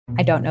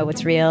I don't know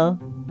what's real.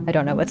 I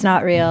don't know what's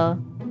not real.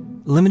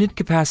 Limited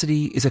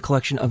Capacity is a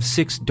collection of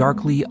 6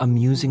 darkly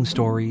amusing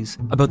stories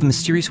about the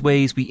mysterious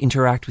ways we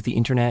interact with the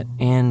internet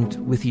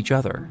and with each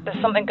other.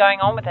 There's something going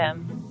on with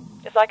him.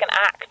 It's like an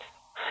act.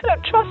 I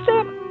don't trust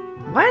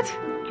him. What?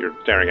 You're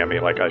staring at me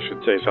like I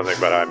should say something,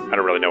 but I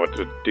don't really know what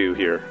to do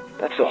here.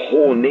 That's the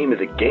whole name of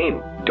the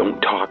game.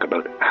 Don't talk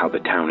about how the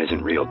town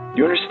isn't real.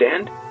 You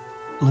understand?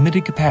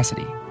 Limited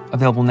Capacity.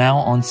 Available now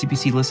on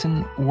CBC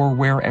Listen or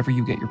wherever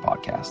you get your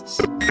podcasts.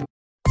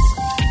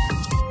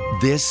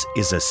 This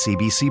is a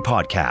CBC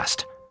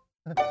podcast.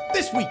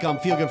 This week on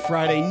Feel Good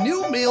Friday,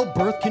 new male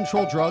birth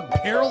control drug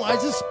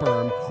paralyzes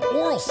sperm,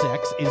 oral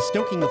sex is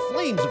stoking the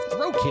flames of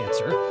throat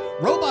cancer,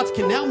 robots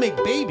can now make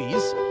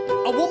babies,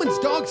 a woman's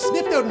dog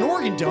sniffed out an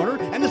organ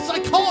donor, and the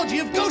psychology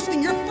of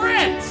ghosting your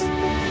friends.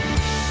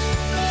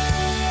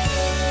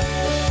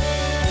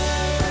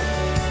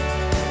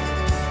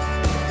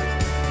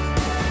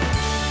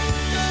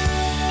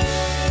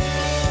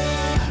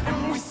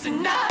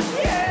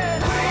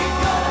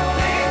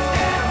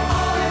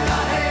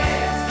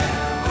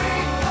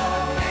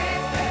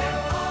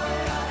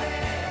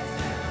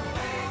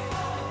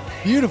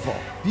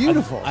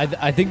 Beautiful.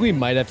 I think we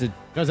might have to.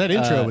 Guys, that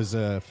intro was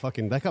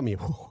fucking. That got me.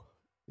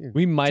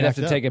 We might have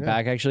to take it yeah.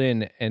 back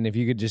actually, and if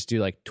you could just do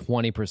like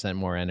 20%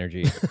 more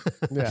energy.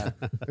 Yeah,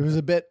 it was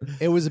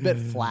a bit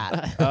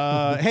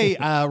flat. Hey,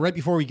 right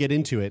before we get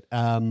into it,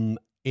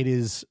 it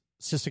is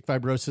Cystic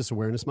Fibrosis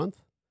Awareness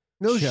Month.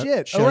 No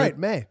shit. All right,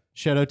 May.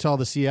 Shout out to all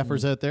the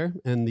CFers out there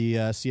and the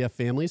CF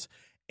families.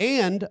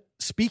 And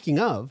speaking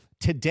of,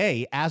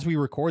 today, as we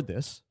record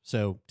this,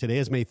 so today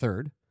is May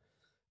 3rd.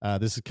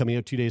 This is coming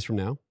out 2 days from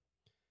now.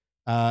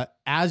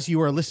 As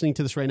you are listening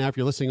to this right now, if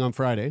you're listening on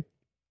Friday,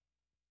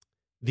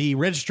 the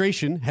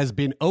registration has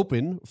been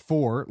open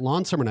for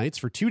Lawn Summer Nights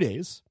for 2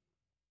 days.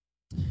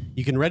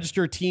 You can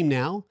register a team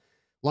now.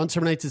 Lawn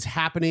Summer Nights is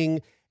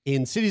happening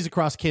in cities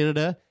across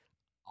Canada.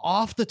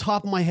 Off the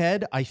top of my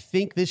head, I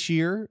think this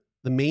year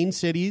the main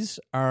cities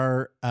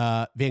are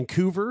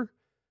Vancouver,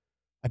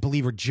 I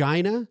believe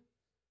Regina,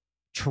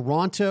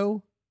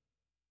 Toronto,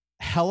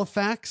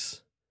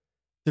 Halifax.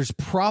 There's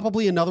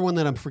probably another one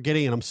that I'm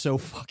forgetting, and I'm so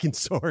fucking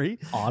sorry.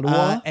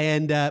 Ottawa?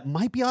 And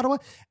might be Ottawa.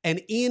 And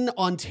in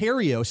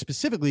Ontario,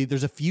 specifically,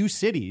 there's a few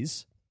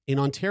cities in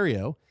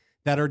Ontario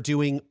that are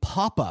doing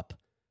pop-up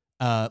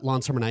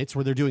Lawn Summer Nights,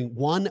 where they're doing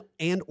 1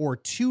 and or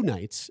 2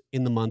 nights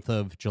in the month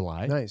of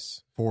July.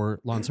 Nice. For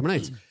Lawn Summer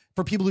Nights.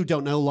 For people who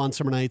don't know, Lawn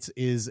Summer Nights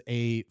is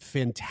a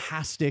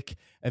fantastic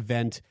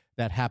event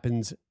that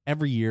happens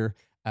every year,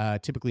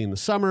 typically in the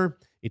summer.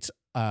 It's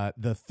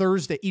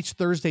each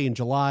Thursday in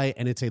July,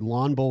 and it's a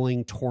lawn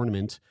bowling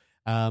tournament.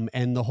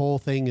 And the whole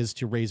thing is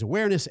to raise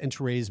awareness and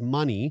to raise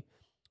money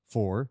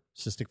for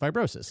cystic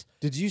fibrosis.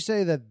 Did you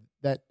say that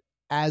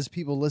as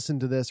people listen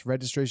to this,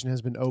 registration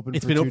has been open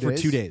It's for been 2 open days?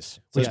 for 2 days.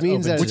 Which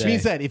means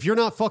that if you're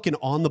not fucking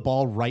on the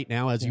ball right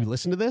now as you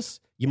listen to this,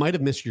 you might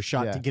have missed your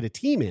shot to get a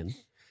team in.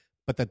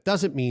 But that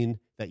doesn't mean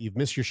that you've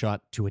missed your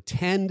shot to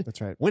attend.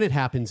 That's right. When it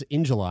happens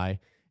in July.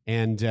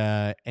 And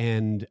I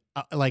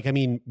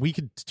mean, we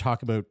could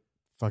talk about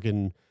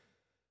fucking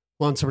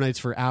Lawn Summer Nights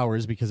for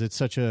hours because it's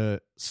such a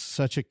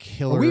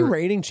killer. Are we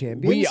reigning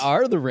champions? We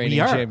are the reigning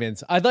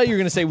champions. I thought you were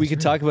going to say we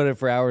could talk about it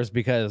for hours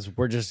because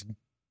we're just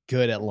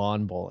good at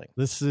lawn bowling.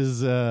 This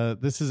is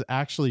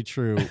actually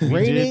true.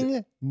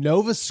 Reigning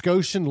Nova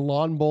Scotian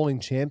lawn bowling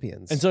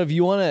champions. And so if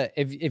you want to,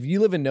 if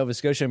you live in Nova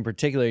Scotia in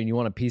particular and you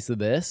want a piece of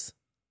this,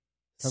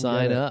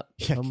 sign up.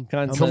 Yeah, Come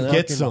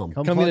get some.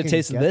 Come get a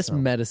taste of this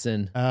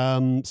medicine.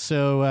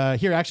 So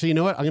here, actually, you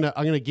know what? I'm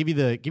gonna give you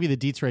the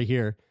deets right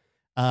here.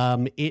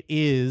 It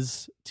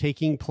is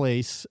taking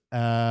place.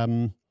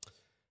 So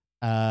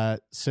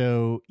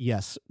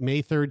yes,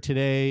 May 3rd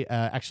today.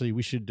 Actually,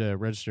 we should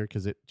register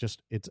because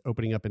it's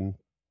opening up in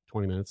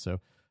 20 minutes. So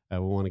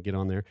we'll want to get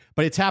on there.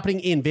 But it's happening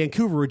in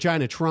Vancouver,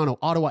 Regina, Toronto,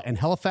 Ottawa, and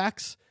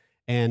Halifax.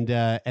 And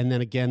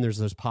then again, there's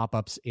those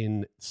pop-ups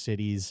in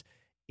cities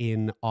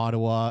in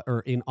Ottawa or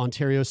in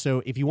Ontario.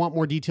 So if you want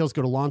more details,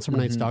 go to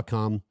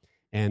lawnsummernights.com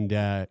and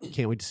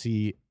can't wait to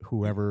see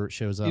whoever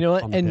shows up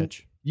on the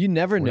pitch. You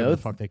never know. What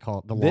the fuck they call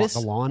it. The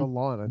lawn? The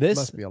lawn. This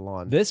must be a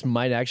lawn. This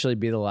might actually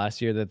be the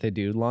last year that they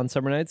do Lawn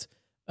Summer Nights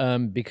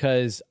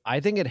because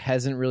I think it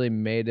hasn't really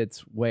made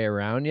its way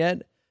around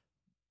yet.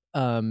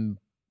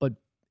 But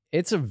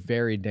it's a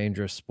very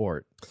dangerous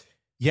sport.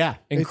 Yeah.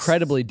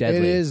 Incredibly deadly.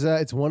 It is.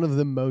 It's one of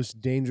the most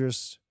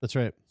dangerous That's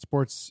right.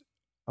 sports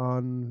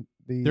on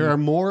the There are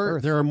more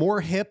earth. There are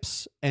more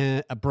hips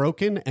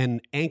broken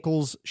and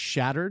ankles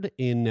shattered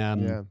in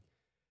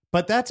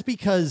but that's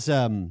because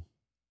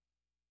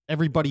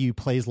everybody who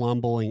plays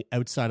lawn bowling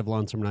outside of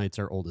Lawn Summer Nights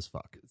are old as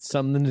fuck.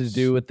 Something to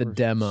do with the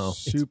demo.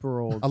 Super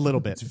old. A little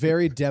bit. It's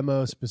very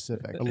demo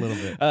specific. A little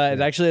bit.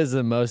 It actually has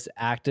the most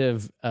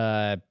active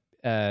deaths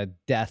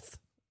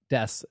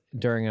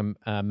during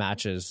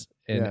matches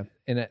in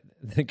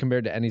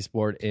compared to any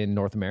sport in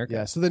North America.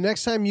 Yeah. So the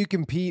next time you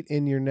compete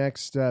in your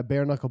next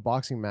bare knuckle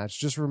boxing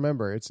match, just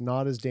remember it's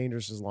not as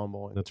dangerous as lawn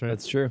bowling. That's right.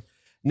 That's true.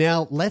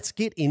 Now let's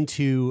get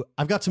into.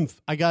 I got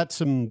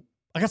some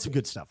I got some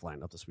good stuff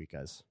lined up this week,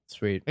 guys.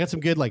 Sweet. I got some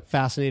good, like,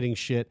 fascinating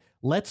shit.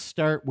 Let's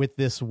start with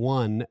this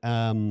one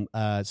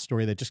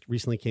story that just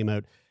recently came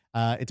out.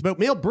 It's about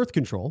male birth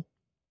control.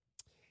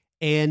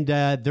 And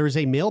there's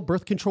a male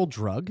birth control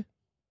drug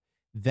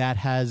that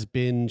has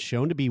been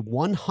shown to be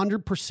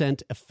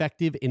 100%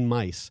 effective in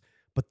mice.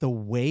 But the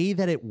way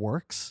that it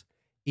works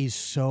is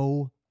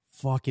so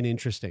fucking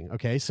interesting.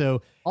 Okay,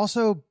 so...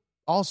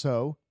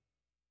 Also,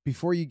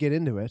 before you get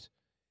into it,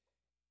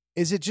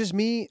 is it just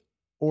me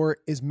or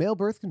is male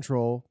birth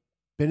control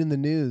been in the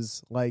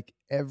news like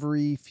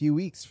every few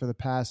weeks for the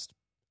past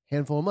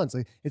handful of months?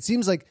 Like, it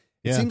seems like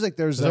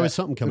there's always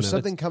something coming there's up.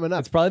 something coming up.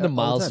 It's probably the all time.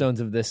 milestones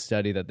of this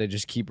study that they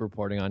just keep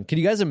reporting on. Can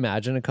you guys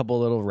imagine a couple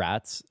little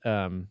rats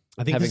I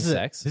think having this is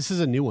sex? this is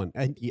a new one.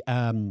 And,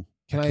 Can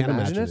I can't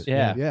imagine it?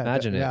 Yeah,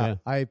 imagine it. Yeah,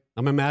 I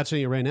I'm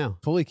imagining it right now.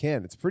 fully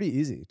can. It's pretty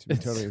easy to be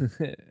totally.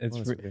 It's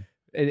honest with you.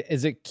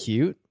 Is it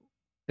cute?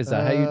 Is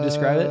that how you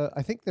describe it?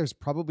 I think there's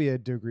probably a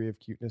degree of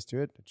cuteness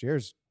to it.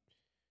 Jer's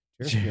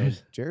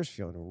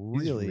feeling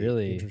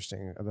really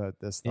interesting about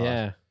this thought.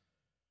 Yeah.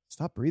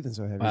 Stop breathing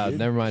so heavy. Wow, dude.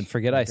 never mind.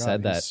 Forget Oh my I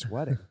said God, that. he's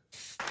sweating.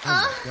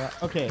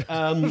 Okay,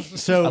 I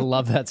so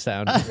love that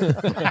sound.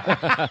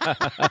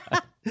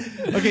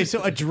 okay,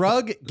 so a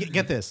drug.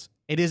 Get this.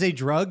 It is a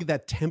drug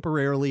that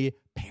temporarily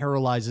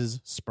paralyzes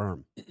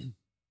sperm.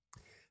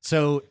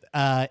 So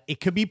it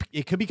could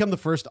become the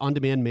first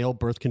on-demand male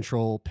birth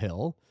control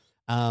pill.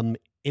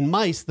 In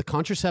mice, the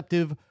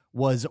contraceptive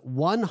was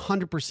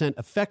 100%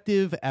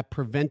 effective at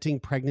preventing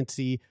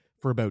pregnancy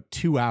for about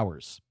 2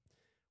 hours,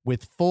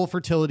 with full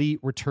fertility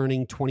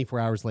returning 24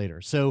 hours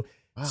later. So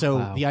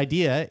the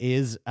idea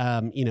is,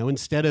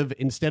 instead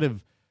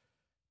of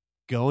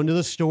going to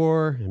the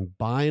store and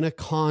buying a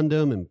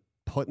condom and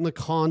putting the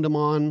condom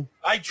on,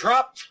 I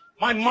dropped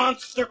my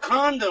monster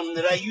condom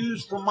that I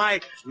used for my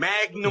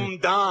Magnum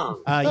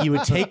Dom. You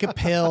would take a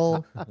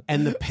pill,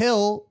 and the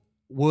pill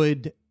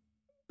would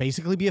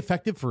basically be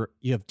effective for,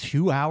 you have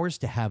 2 hours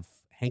to have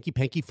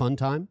hanky-panky fun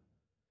time.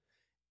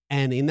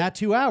 And in that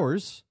 2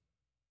 hours,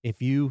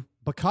 if you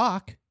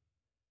bacock,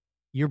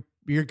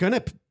 you're going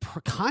to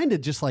kind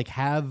of just like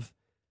have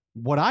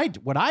what I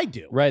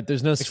do. Right.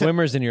 There's no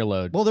swimmers in your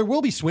load. Well, there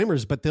will be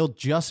swimmers, but they'll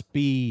just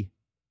be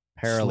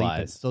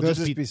Paralyzed.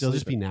 sleeping. They'll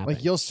just be napping.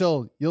 Like you'll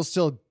still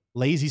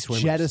lazy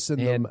swimmers. jettison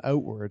them And-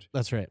 outward.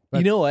 That's right.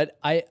 You know what?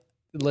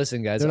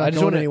 Listen, guys. They're not I just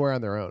going want to. anywhere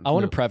on their own. I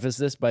want to preface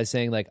this by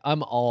saying, like,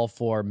 I'm all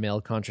for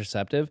male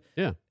contraceptive.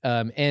 Yeah.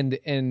 And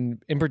in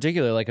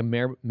particular, like a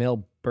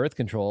male birth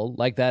control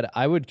like that,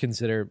 I would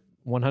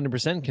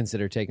 100%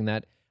 consider taking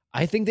that.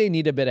 I think they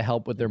need a bit of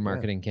help with their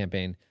marketing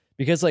campaign,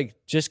 because, like,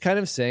 just kind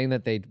of saying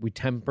that we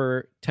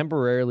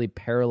temporarily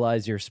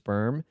paralyze your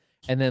sperm,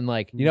 and then,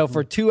 like,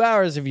 for 2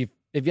 hours, if you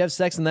have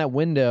sex in that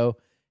window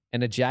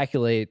and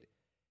ejaculate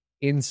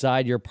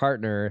inside your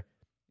partner,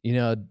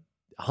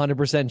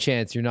 100%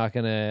 chance you're not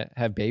going to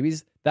have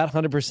babies. That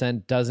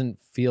 100% doesn't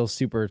feel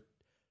super.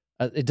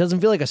 It doesn't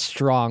feel like a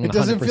strong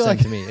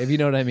 100% to me, if you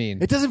know what I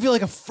mean. It doesn't feel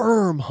like a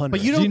firm 100. But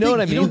you Do you know what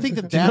I mean? You don't think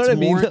that Do you know that's what I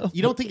mean, more. though?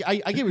 You don't think I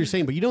get what you're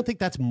saying, but you don't think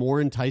that's more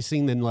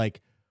enticing than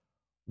like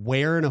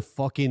wearing a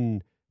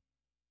fucking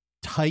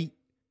tight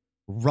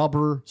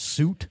rubber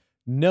suit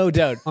No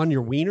doubt. on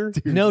your wiener?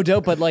 No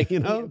doubt, but like,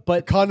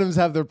 but Condoms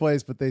have their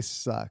place, but they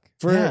suck.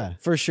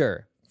 for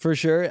sure.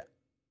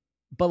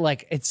 But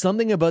like, it's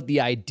something about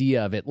the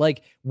idea of it,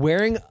 like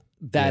wearing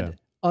that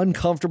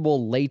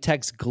uncomfortable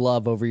latex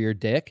glove over your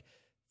dick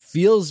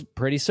feels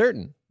pretty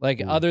certain.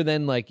 Like, other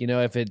than like,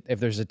 if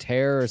there's a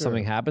tear or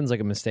something happens,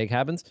 like a mistake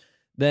happens,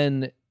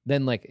 then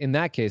like in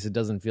that case, it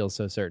doesn't feel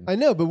so certain. I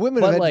know, but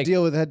women But, have like-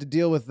 had to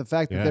deal with the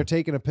fact that they're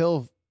taking a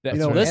pill, That's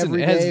right. Listen,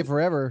 every it has day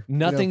forever.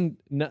 Nothing.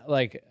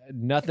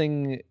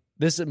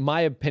 This is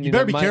my opinion. You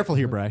better be careful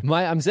here, Bri.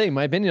 I'm saying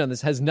my opinion on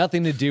this has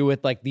nothing to do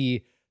with like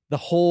the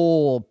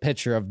whole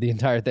picture of the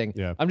entire thing.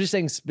 Yeah. I'm just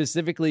saying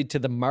specifically to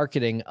the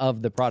marketing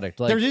of the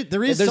product. Like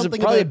There is there's something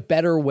probably about- a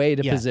better way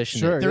to Yeah, position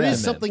sure, it. There Yeah,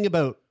 is something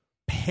about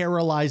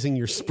paralyzing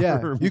your Yeah,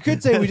 sperm. you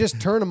could say we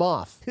just turn them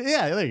off.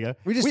 Yeah, there you go.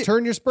 We just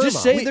turn your sperm just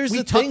off. say we, there's we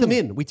a tuck thing. them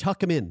in. We tuck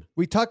them in.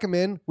 We tuck them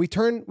in. We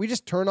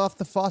just turn off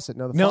the faucet.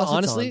 No, the No, faucet's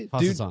honestly, on.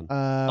 Faucet's dude, on.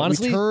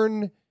 honestly- we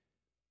turn.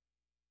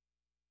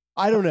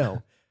 I don't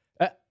know.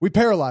 We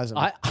paralyze them.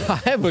 I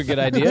have a good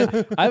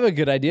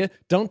idea.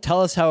 Don't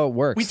tell us how it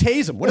works. We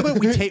tase them. What about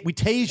we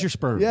tase your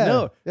sperm? Yeah.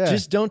 No,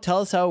 just don't tell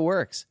us how it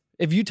works.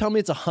 If you tell me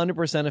it's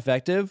 100%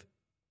 effective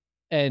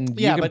and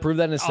you can prove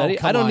that in a study,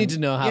 I don't need to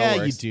know how it works.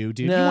 Yeah, you do,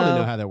 dude. No. You want to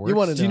know how that works. You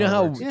wanna Do you know how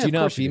how? it works. Yeah, do you of know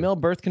how course you do. female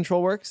birth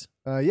control works?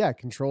 Yeah,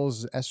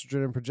 controls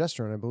estrogen and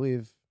progesterone, I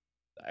believe.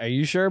 Are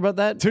you sure about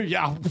that? Dude,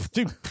 yeah,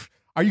 dude.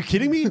 Are you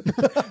kidding me?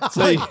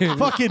 So Like, you-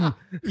 fucking,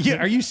 yeah,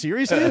 are you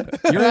serious, dude?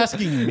 You're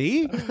asking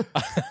me?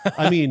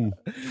 I mean,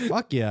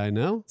 fuck yeah, I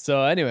know.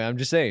 So anyway, I'm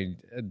just saying,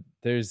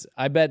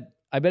 I bet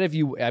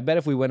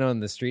if we went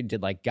on the street and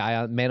did like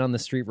man on the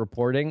street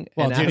reporting,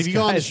 Well, and dude, if asked you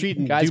go on the guys- street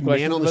and guys do man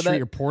questions on the about street that,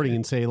 reporting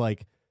and say,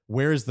 like,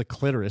 where's the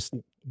clitoris?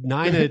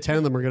 9 out of 10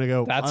 of them are going to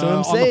go, That's what I'm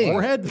on saying. the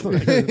forehead?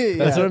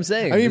 That's what I'm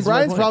saying. I mean, This is my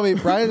Brian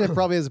point.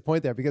 probably has a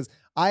point there, because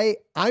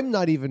I'm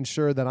not even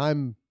sure that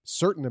I'm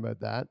certain about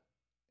that.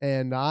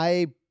 And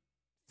I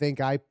think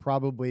I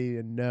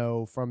probably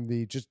know from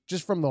the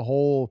just from the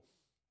whole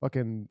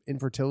fucking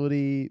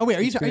infertility. Oh wait,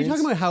 are you experience.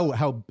 talking about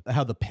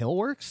how the pill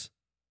works?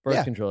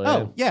 Birth control.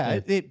 Oh yeah,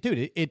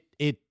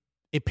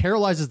 it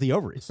paralyzes the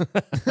ovaries.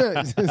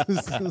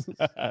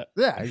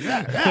 Yeah,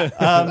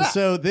 exactly.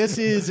 So this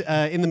is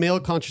in the male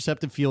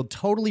contraceptive field,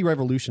 totally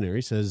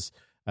revolutionary, says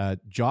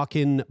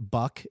Jochen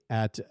Buck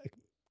at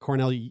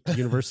Cornell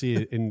University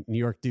in New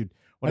York. Dude,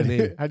 what a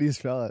name. How do you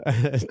spell it?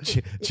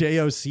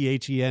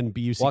 Jochen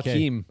Buck.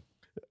 Joachim.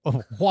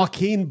 Oh,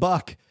 Joaquin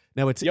Buck.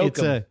 No, it's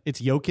Jochen.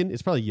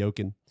 It's probably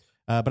Jochen.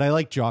 But I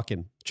like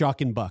Jochen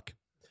Buck.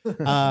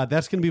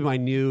 That's going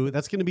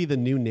to be the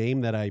new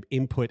name that I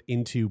input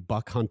into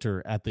Buck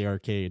Hunter at the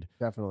arcade.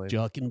 Definitely.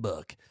 Jochen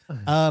Buck.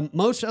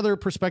 Most other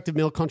prospective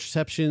male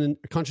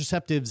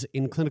contraceptives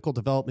in clinical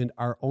development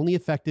are only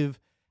effective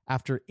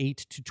after 8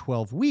 to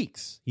 12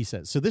 weeks, he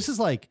says. So this is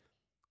like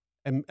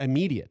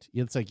immediate.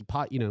 It's like you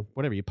pop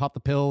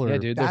the pill or Yeah,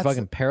 dude, they're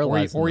fucking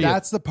paralyzed. Or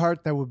That's the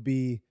part that would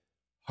be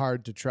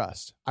hard to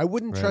trust. I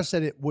wouldn't trust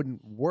that it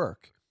wouldn't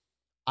work.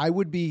 I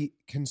would be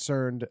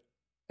concerned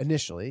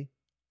initially,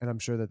 and I'm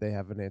sure that they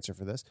have an answer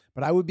for this,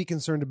 but I would be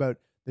concerned about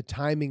the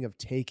timing of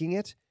taking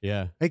it.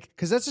 Yeah. Like,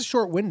 because that's a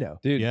short window.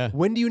 Dude, yeah.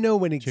 When do you know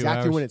when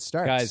exactly when it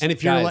starts? Guys, And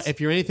if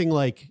you're anything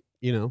like,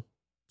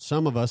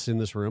 some of us in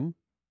this room,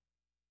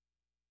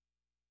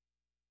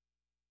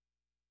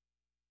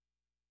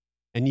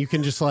 and you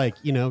can just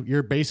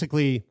you're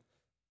basically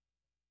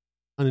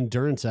an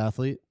endurance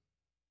athlete.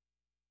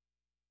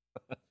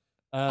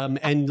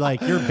 And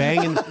like you're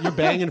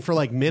banging for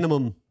like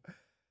minimum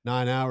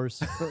 9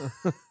 hours.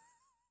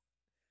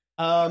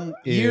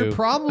 You're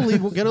probably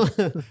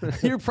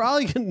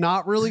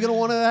not really gonna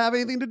want to have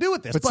anything to do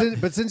with this.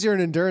 But since you're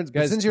an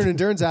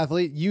endurance,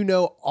 athlete, you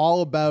know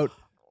all about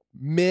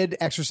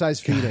mid-exercise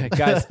feeding,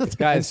 guys.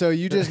 And so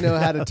you just know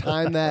how to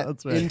time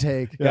that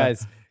intake.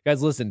 Guys,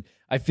 listen.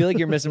 I feel like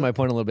you're missing my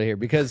point a little bit here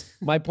because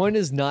my point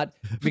is not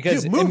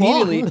because Dude,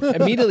 move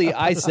immediately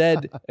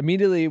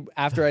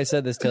after I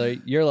said this, Taylor,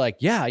 you're like,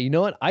 yeah, you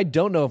know what? I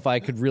don't know if I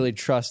could really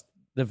trust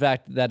the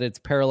fact that it's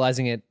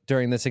paralyzing it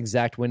during this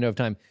exact window of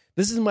time.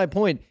 This is my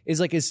point, is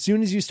like as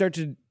soon as you start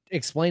to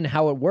explain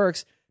how it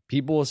works,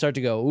 people will start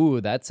to go, ooh,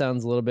 that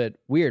sounds a little bit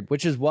weird,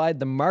 which is why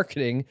the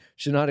marketing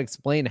should not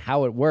explain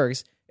how it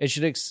works. It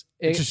should just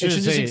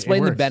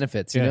explain the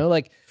benefits, you know?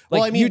 Like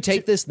you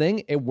take this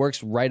thing, it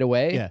works right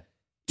away. Yeah.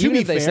 Even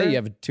if they say you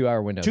have a 2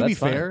 hour window. To that's be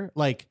fine. fair,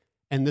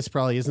 and this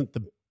probably isn't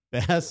the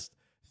best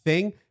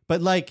thing,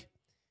 but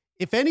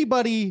if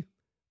anybody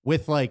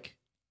with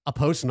a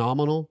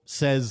post-nominal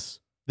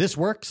says this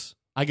works,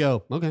 I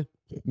go, okay.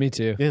 Me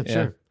too. Yeah,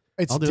 sure.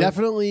 It's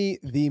definitely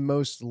the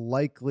most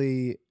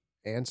likely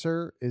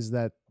answer is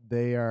that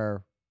they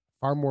are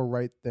far more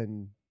right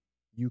than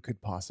you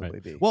could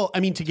possibly be. Well,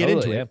 I mean, to get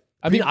into it.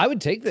 I mean, I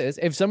would take this.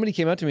 If somebody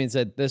came up to me and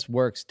said, this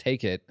works,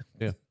 take it.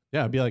 Yeah.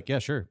 Yeah, I'd be like, yeah,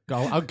 sure.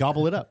 I'll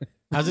gobble it up.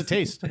 How's it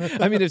taste?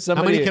 I mean, if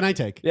somebody... How many can I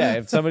take? Yeah,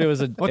 if somebody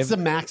was What's the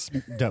max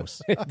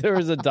dose? If there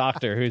was a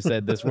doctor who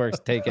said this works,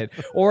 take it.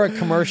 Or a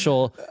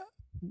commercial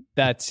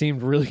that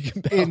seemed really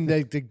compelling. In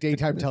the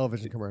daytime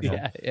television commercial.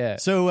 Yeah.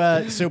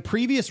 So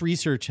previous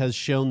research has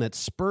shown that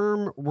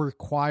sperm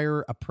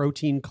require a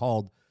protein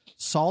called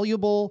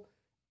soluble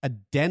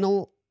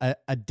adenyl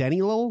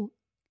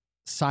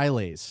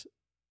silase,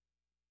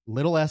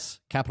 little s,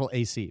 capital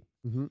AC,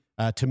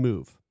 to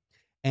move.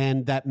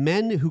 And that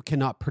men who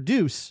cannot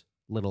produce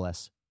little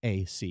s,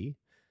 AC,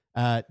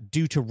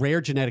 due to rare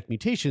genetic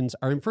mutations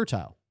are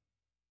infertile.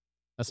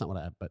 That's not what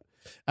I have, but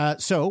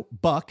so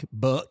Buck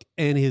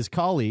and his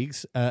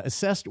colleagues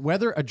assessed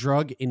whether a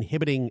drug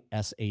inhibiting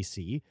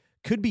SAC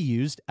could be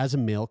used as a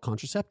male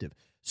contraceptive.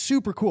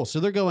 Super cool.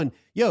 So they're going,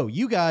 yo,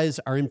 you guys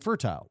are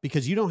infertile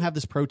because you don't have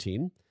this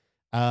protein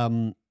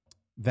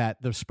that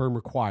the sperm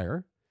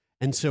require.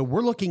 And so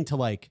we're looking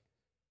to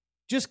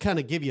just kind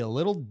of give you a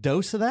little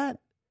dose of that,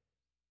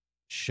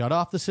 shut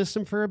off the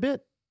system for a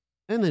bit,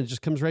 and then it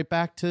just comes right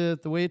back to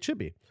the way it should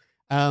be.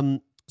 So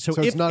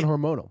it's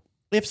non-hormonal.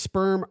 If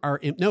sperm are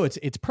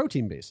it's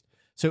protein based.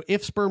 So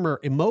if sperm are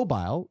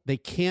immobile, they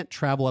can't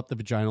travel up the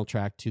vaginal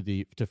tract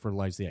to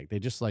fertilize the egg. They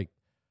just I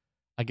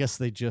guess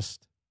they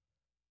just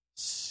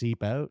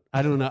seep out.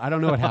 I don't know. I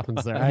don't know what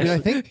happens there. I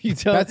think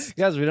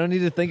guys, we don't need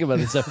to think about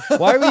this stuff.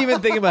 Why are we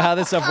even thinking about how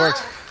this stuff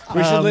works?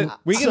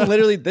 We can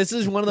literally. This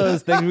is one of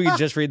those things we can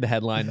just read the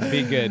headline and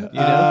be good. You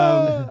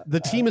know, the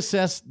team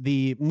assessed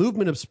the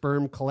movement of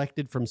sperm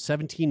collected from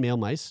 17 male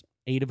mice,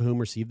 8 of whom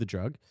received the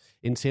drug,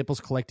 in samples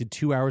collected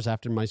 2 hours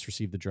after mice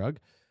received the drug.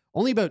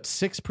 Only about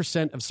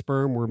 6% of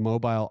sperm were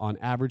mobile on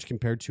average,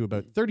 compared to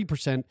about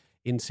 30%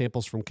 in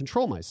samples from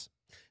control mice.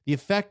 The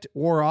effect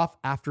wore off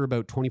after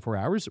about 24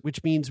 hours,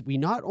 which means we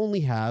not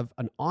only have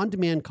an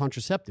on-demand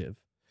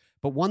contraceptive,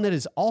 but one that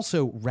is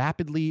also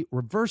rapidly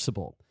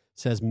reversible,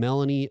 says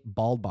Melanie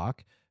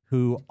Baldbach,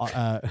 who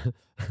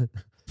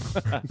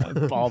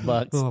Ball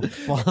bucks. Oh,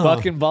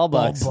 Buck and ball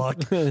bucks.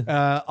 Buck. Who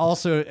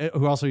also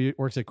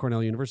works at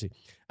Cornell University.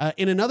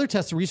 In another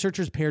test, the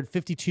researchers paired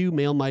 52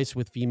 male mice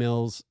with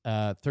females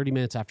 30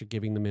 minutes after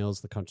giving the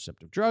males the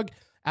contraceptive drug.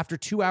 After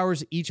 2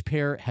 hours, each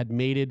pair had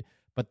mated,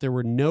 but there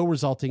were no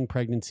resulting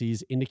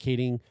pregnancies,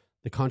 indicating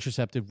the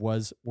contraceptive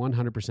was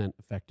 100%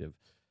 effective.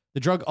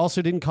 The drug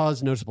also didn't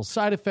cause noticeable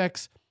side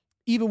effects,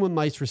 even when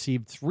mice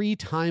received 3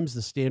 times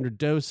the standard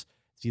dose.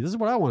 See, this is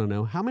what I want to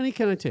know. How many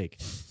can I take?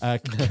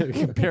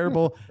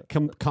 Comparable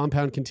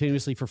compound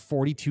continuously for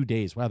 42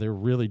 days. Wow, they're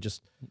really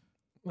just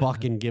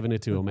fucking giving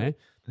it to them, eh?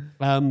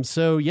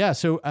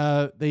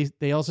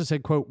 They also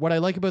said, quote, what I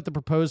like about the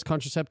proposed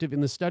contraceptive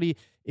in the study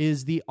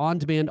is the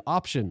on-demand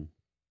option,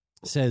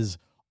 says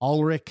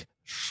Ulrich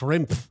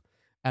Schrimpf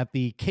at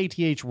the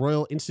KTH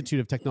Royal Institute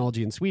of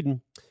Technology in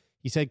Sweden.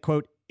 He said,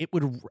 quote, it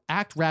would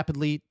act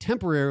rapidly,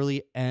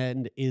 temporarily,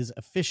 and is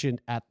efficient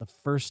at the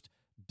first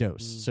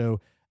dose. So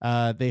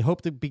they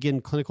hope to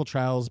begin clinical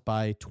trials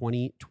by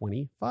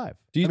 2025.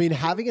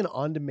 Having an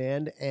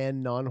on-demand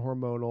and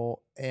non-hormonal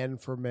and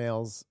for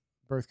males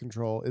birth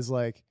control is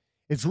like,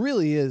 it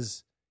really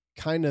is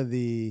kind of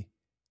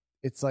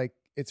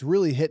it's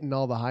really hitting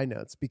all the high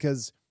notes,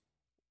 because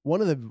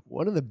one of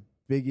the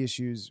big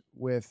issues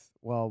with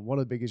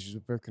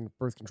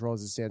birth control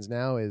as it stands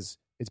now is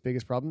its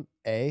biggest problem.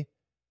 A,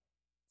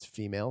 it's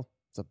female.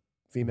 It's a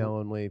female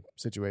only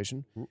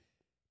situation.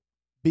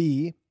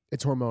 B,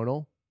 it's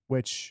hormonal,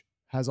 which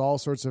has all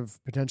sorts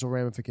of potential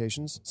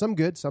ramifications. Some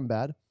good, some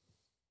bad.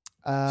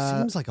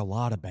 Seems like a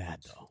lot of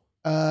bad though.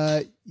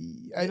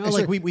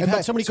 We've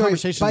had so many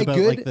conversations about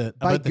the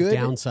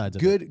downsides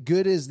of it.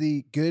 Good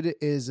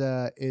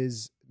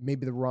is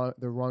maybe the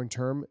wrong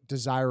term.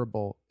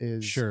 Desirable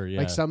is sure. Yeah.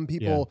 Like some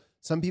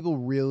people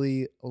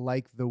really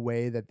like the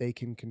way that they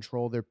can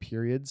control their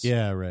periods.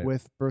 Yeah, right.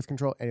 With birth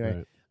control. Anyway,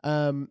 right.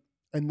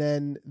 And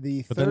then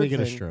then they get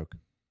a stroke.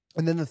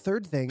 And then the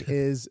third thing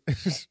is,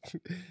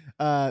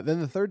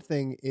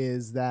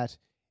 that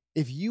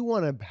if you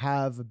want to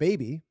have a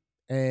baby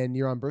and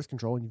you're on birth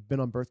control and you've been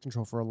on birth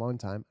control for a long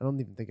time, I don't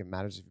even think it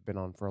matters if you've been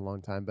on for a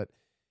long time,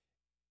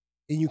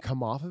 and you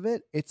come off of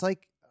it, it's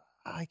like,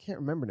 I can't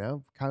remember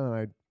now. Kyle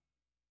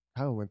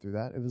went through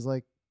that. It was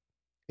like,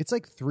 it's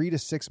like 3 to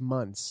 6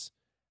 months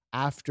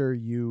after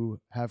you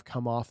have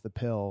come off the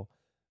pill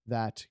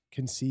that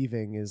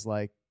conceiving is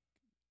like,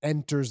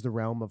 enters the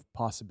realm of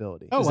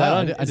possibility. Is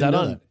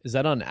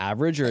that on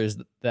average, or is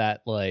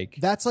that like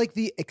that's like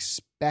the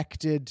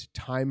expected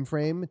time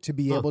frame to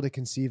be able to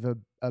conceive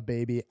a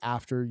baby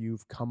after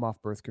you've come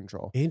off birth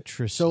control?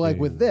 Interesting. So like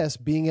with this,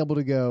 being able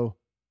to go,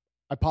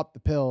 I popped the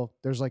pill,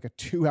 there's like a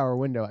 2-hour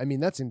window. I mean,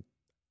 that's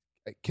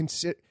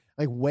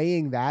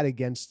weighing that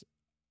against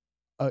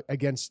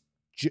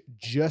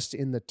just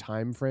in the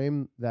time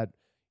frame that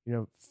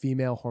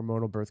female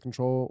hormonal birth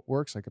control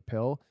works, like a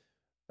pill.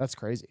 That's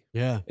crazy.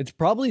 Yeah. It's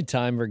probably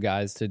time for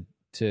guys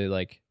to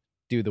like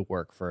do the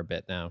work for a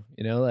bit now.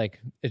 Like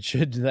it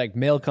should, like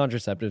male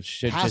contraceptives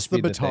should pass just be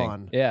the the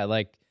baton. Thing. Yeah,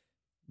 like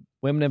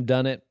women have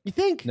done it. You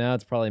think? Now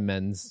it's probably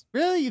men's.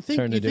 Really? You think?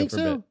 Turn to You do think it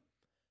for a so? bit.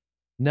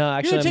 No,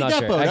 actually, I'm not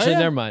sure. Boat, actually,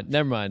 never mind.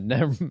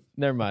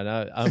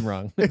 I'm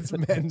wrong. It's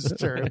men's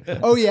turn.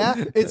 Oh yeah,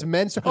 it's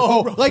men's turn.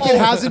 It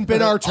hasn't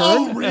been our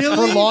turn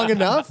for long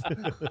enough.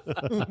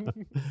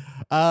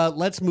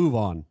 Let's move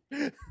on.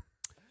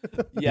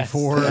 Yes,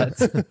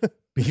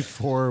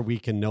 before we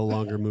can no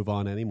longer move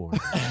on anymore.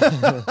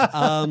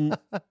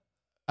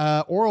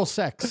 Oral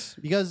sex.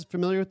 You guys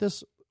familiar with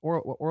this?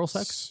 Oral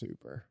sex?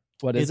 Super.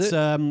 What is it?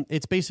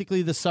 It's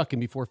basically the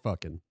sucking before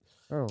fucking.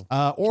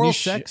 Oh. Oral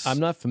sex. I'm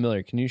not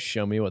familiar. Can you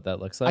show me what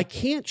that looks like? I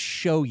can't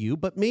show you,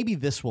 but maybe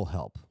this will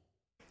help.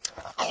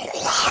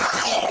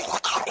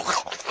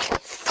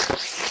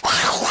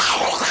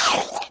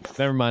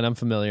 Never mind. I'm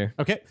familiar.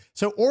 Okay.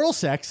 So oral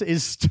sex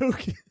is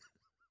stoking.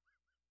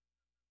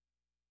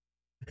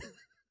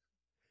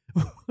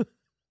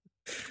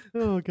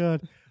 Oh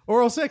God!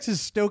 Oral sex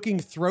is stoking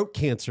throat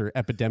cancer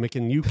epidemic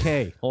in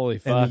UK. Holy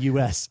fuck! And the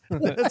US.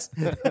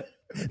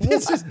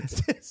 This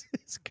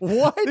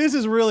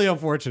is really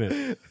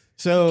unfortunate.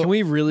 So can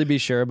we really be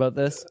sure about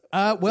this?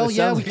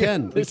 We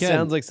can. This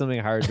sounds like something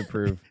hard to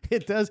prove.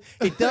 It does.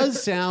 It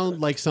does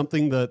sound like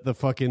something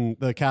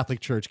the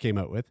Catholic Church came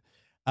out with.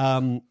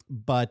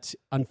 But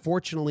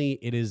unfortunately,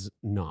 it is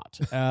not.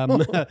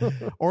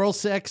 Oral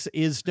sex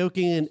is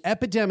stoking an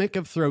epidemic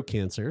of throat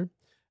cancer,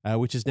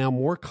 which is now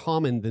more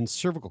common than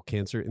cervical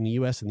cancer in the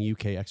US and the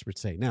UK, experts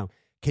say. Now,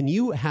 can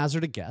you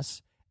hazard a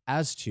guess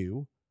as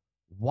to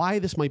why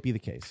this might be the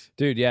case?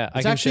 Dude, yeah.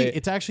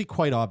 It's actually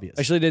quite obvious.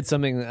 I actually did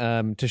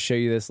something to show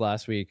you this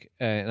last week,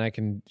 and I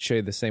can show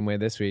you the same way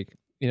this week.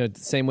 The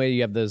same way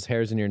you have those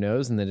hairs in your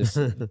nose and they just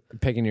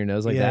picking your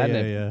nose like that.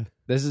 Yeah.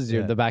 This is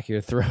the back of your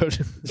throat.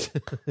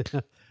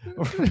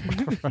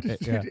 Right,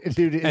 yeah.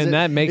 Dude, and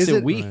that makes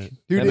it weak. Right.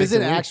 Dude, is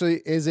it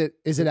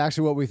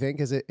actually what we think?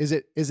 Is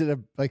it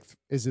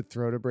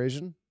throat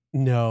abrasion?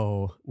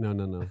 No.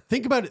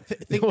 Think about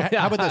it.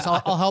 How about this?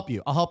 I'll help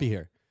you. I'll help you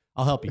here.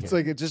 I'll help you. It's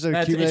here. like it's just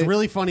It's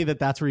really funny that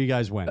that's where you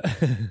guys went.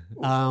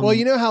 Well,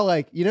 you know how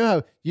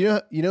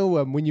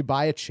when you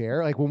buy a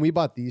chair, like when we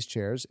bought these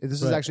chairs,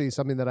 this is actually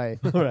something that I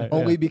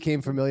only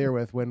became familiar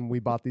with when we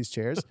bought these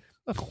chairs.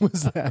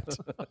 Was that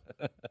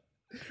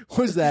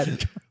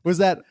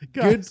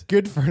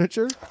good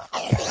furniture?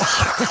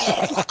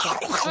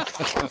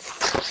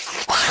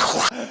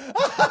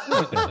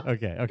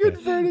 Okay.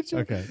 Good furniture.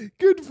 Okay.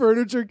 Good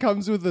furniture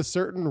comes with a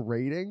certain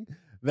rating.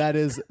 That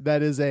is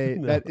a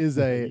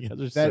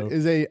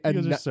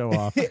so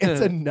off.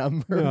 It's a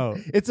number. No.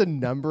 It's a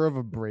number of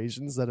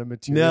abrasions that a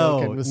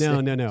material can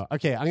withstand. No.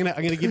 Okay, I'm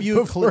gonna give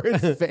you a before clue.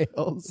 it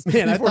fails.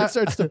 Man, I before thought it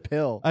starts to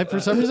pill. For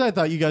some reason, I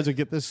thought you guys would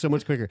get this so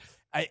much quicker.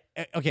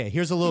 Okay,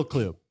 here's a little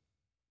clue.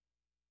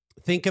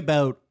 Think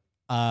about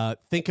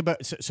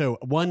so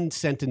one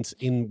sentence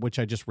in which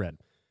I just read.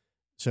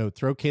 So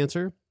throat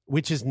cancer,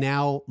 which is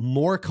now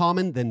more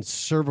common than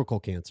cervical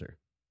cancer.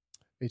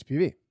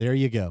 HPV. There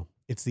you go.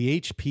 It's the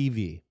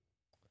HPV.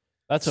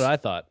 That's what I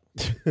thought.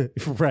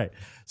 Right.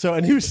 So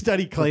a new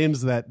study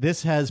claims that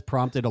this has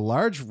prompted a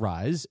large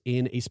rise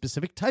in a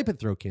specific type of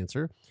throat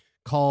cancer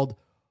called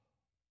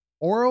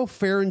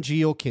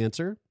oropharyngeal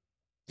cancer,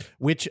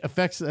 which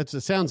affects, it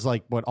sounds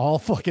like what all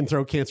fucking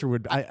throat cancer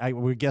would, I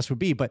would guess would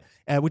be, but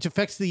which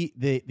affects the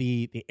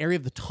area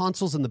of the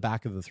tonsils in the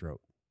back of the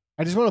throat.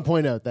 I just want to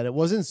point out that it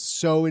wasn't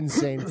so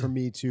insane for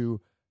me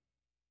to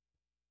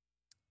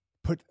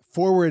put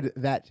forward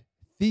that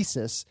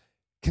thesis,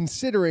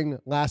 considering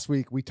last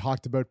week we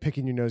talked about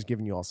picking your nose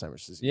giving you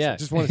Alzheimer's disease. Yeah.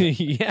 Just wanted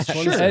to, yeah,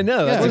 sure. I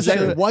know. Yeah, That's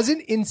it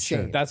wasn't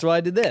insane. Sure. That's why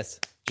I did this.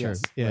 Sure.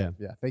 Yes. Yeah. Right.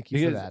 Yeah. Thank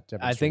you for that.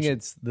 I think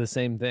it's the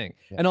same thing.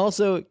 Yeah. And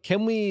also,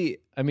 can we,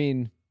 I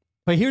mean,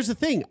 but here's the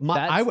thing.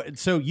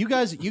 So you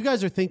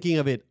guys are thinking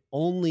of it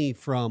only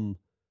from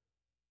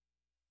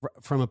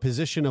a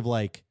position of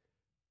like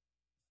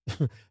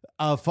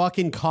a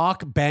fucking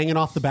cock banging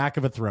off the back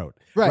of a throat,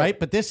 right?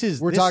 But this is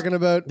we're talking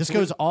about this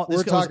goes all.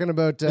 We're talking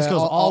about this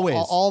goes always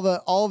all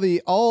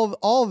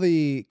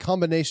the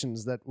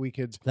combinations that we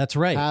could. That's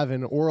right. Have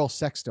in oral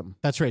sextum.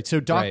 That's right. So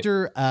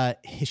Dr.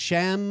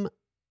 Hisham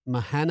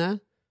Mahana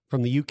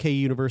from the UK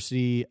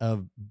University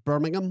of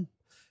Birmingham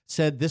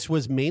said this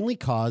was mainly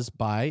caused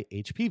by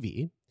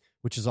HPV,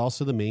 which is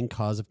also the main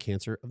cause of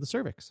cancer of the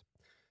cervix.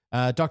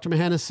 Dr.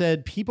 Mahana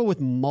said people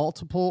with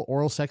multiple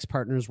oral sex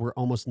partners were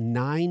almost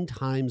 9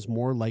 times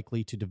more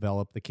likely to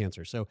develop the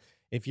cancer. So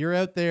if you're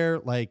out there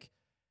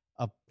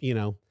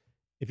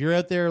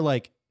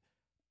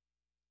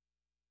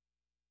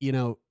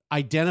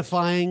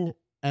identifying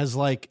as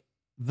like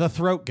the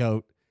throat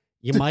goat,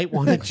 you might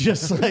want to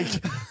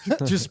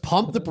just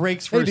pump the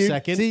brakes for a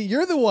second. See,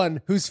 you're the one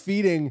who's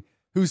feeding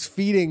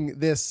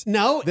this.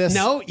 No,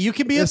 you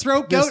can be a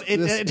throat goat.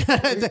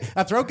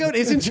 A throat goat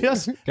isn't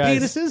just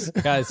penises.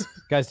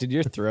 Guys, did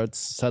your throats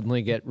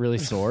suddenly get really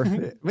sore?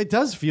 It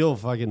does feel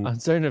fucking. I'm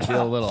starting to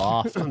feel a little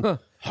off.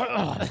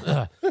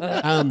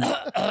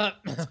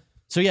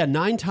 So yeah,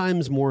 9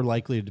 times more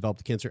likely to develop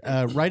the cancer.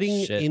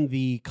 Writing in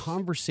the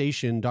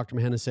Conversation, Dr.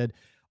 Mahana said,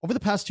 over the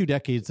past 2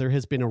 decades, there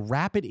has been a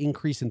rapid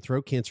increase in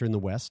throat cancer in the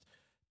West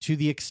to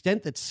the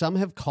extent that some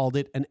have called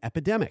it an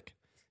epidemic.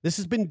 This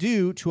has been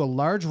due to a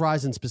large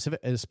rise in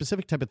a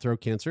specific type of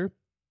throat cancer,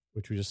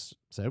 which we just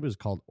said was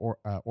called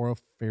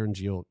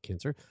oropharyngeal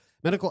cancer.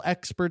 Medical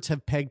experts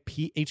have pegged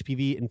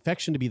HPV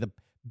infection to be the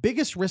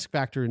biggest risk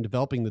factor in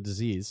developing the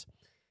disease.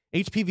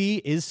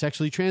 HPV is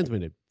sexually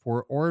transmitted.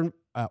 For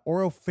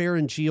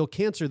oropharyngeal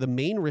cancer, the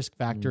main risk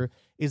factor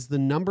is the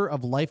number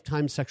of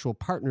lifetime sexual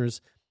partners,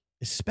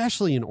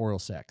 especially in oral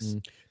sex.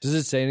 Does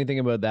it say anything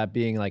about that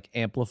being like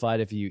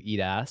amplified if you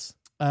eat ass?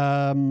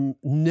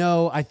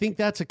 No, I think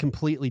that's a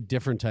completely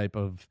different type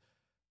of.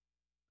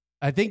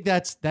 I think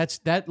that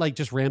like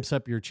just ramps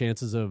up your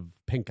chances of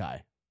pink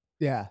eye.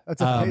 Yeah,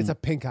 it's a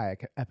pink eye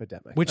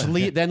epidemic, which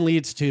then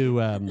leads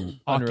to ocular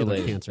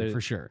Unrelated. cancer for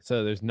sure.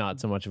 So there's not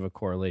so much of a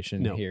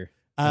correlation here.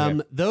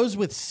 Those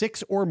with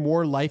 6 or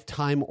more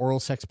lifetime oral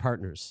sex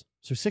partners.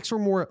 So 6 or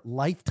more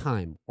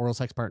lifetime oral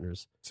sex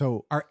partners.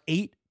 So are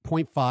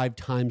 8.5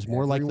 times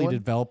more likely to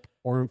develop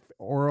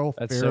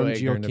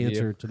oropharyngeal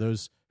cancer to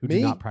those who do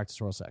not practice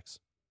oral sex.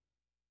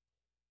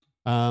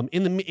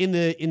 In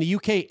the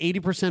UK,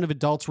 80% of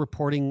adults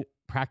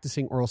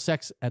practicing oral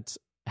sex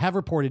have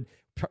reported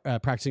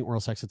practicing oral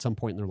sex at some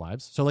point in their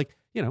lives. So,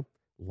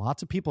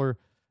 lots of people are.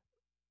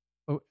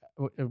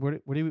 What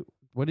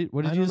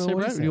did you say,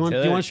 Brian? Do you want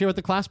to share with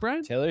the class,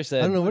 Brian? Taylor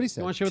said. I don't know what he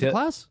said. You want to share with the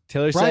class?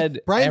 Taylor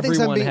said. Brian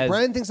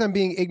thinks I'm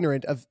being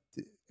ignorant of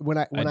when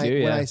I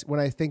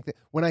think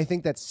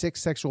that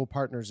 6 sexual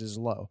partners is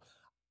low.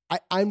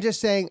 I'm just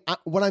saying.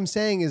 What I'm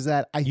saying is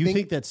that I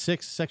think that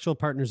 6 sexual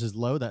partners is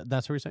low.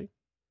 That's what you're saying.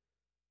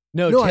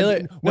 No,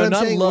 Taylor.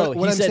 Not low.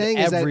 He said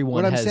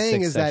everyone has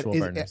 6 sexual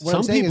partners.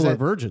 Some people are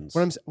virgins.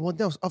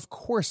 No, of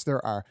course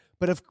there are.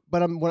 But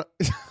I'm. Oh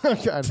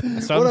God.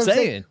 That's what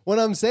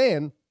I'm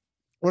saying.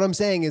 What I'm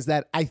saying is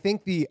that I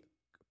think the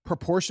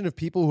proportion of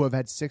people who have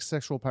had 6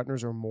 sexual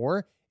partners or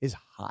more is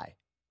high.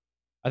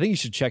 I think you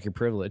should check your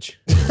privilege.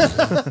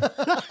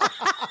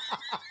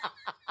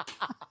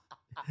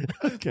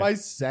 Okay. My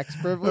sex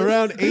privilege.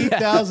 Around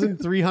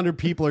 8,300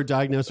 people are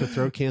diagnosed with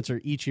throat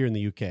cancer each year in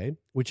the UK,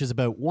 which is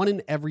about 1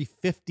 in every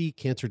 50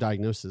 cancer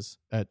diagnoses.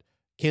 1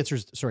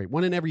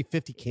 in every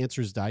 50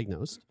 cancers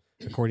diagnosed,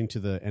 according to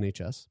the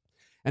NHS.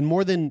 And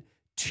more than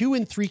 2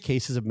 in 3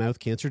 cases of mouth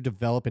cancer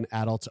develop in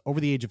adults over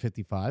the age of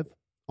 55.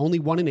 Only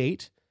 1 in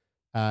 8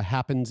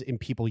 happens in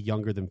people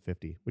younger than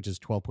 50, which is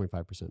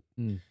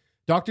 12.5%.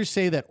 Doctors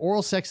say that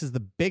oral sex is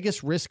the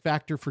biggest risk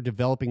factor for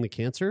developing the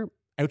cancer,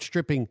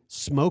 outstripping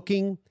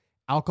smoking,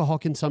 alcohol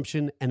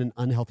consumption, and an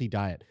unhealthy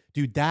diet.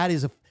 Dude, that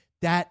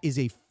is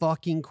a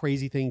fucking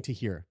crazy thing to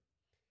hear.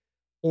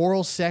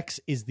 Oral sex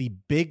is the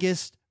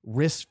biggest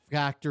risk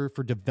factor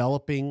for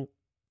developing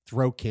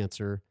throat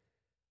cancer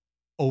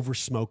over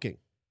smoking.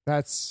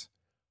 That's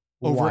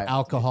over wild.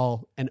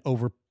 Alcohol and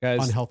over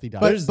unhealthy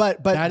diet.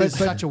 But that is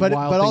such a wild thing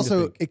but to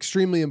also think.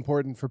 extremely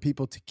important for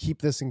people to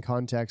keep this in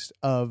context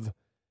of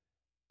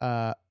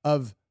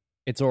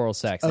It's oral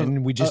sex,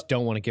 and we just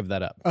don't want to give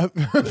that up.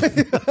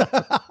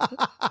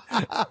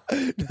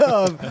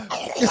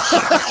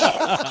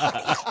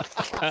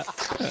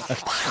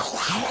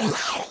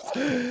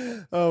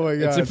 Oh my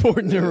God. It's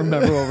important to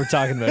remember what we're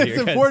talking about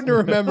here. It's important to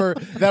remember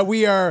that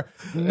we are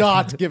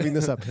not giving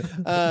this up.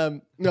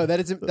 No, that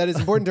is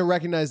important to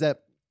recognize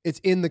that it's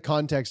in the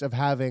context of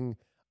having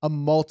a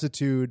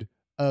multitude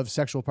of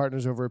sexual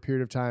partners over a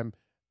period of time,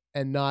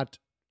 and not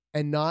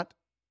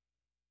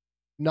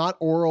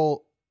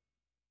oral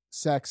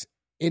sex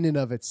in and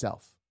of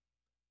itself,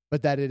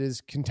 but that it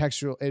is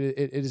contextual.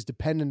 It is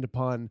dependent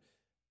upon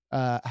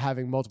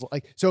having multiple.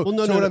 What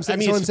I'm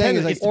saying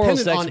is like oral dependent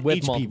sex on with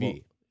HPV. multiple.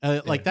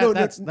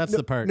 That's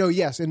the part. No,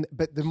 yes,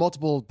 but the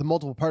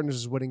multiple partners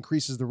is what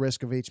increases the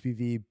risk of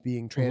HPV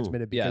being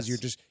transmitted because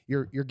Yes.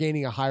 you're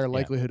gaining a higher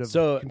likelihood of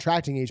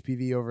contracting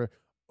HPV over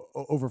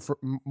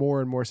more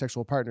and more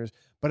sexual partners.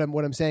 But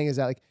what I'm saying is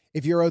that like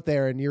if you're out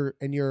there and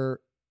you're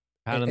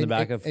Pound in the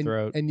back of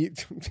throat, and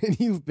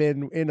you've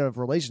been in a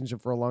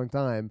relationship for a long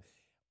time,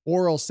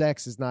 oral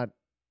sex is not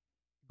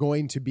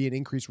going to be an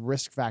increased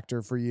risk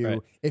factor for you. Right.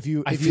 I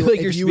feel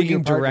like you're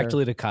speaking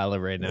directly to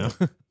Kyla right now.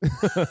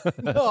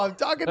 No, I'm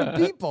talking to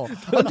people.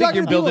 I think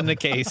you're building a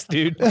case,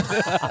 dude.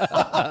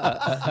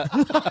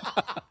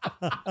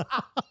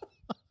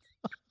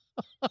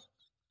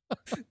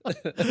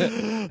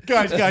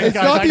 guys, It's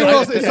not the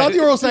oral. It's not the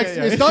oral sex.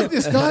 Yeah. It's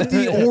not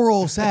the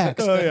oral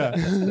sex. Oh yeah.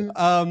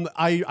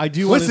 I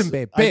do Listen,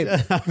 babe.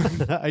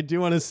 I do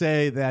want to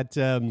say that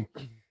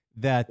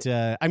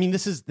I mean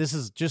this is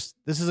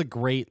a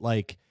great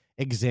like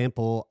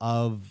example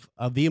of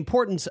the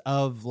importance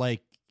of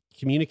like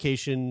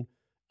communication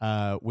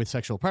with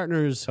sexual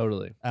partners.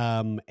 Totally.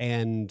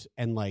 And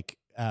like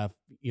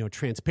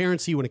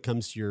transparency when it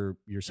comes to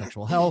your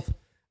sexual health.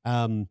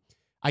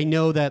 I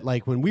know that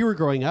like when we were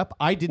growing up,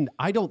 I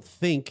don't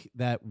think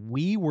that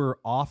we were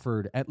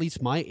offered, at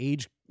least my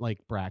age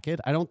like bracket,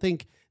 I don't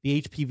think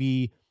the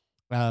HPV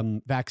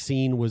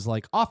vaccine was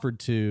like offered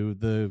to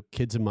the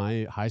kids in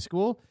my high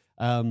school.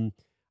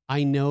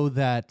 I know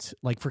that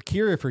like for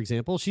Kira, for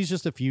example, she's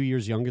just a few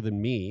years younger than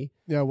me.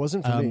 Yeah, it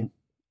wasn't for me.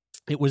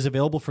 It was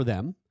available for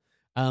them.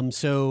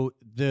 So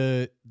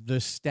the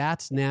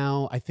stats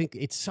now, I think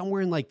it's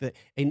somewhere in like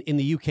in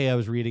the UK, I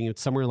was reading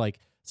it's somewhere like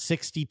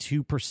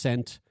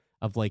 62%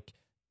 of like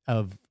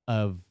of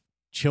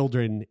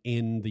children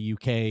in the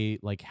UK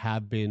like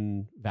have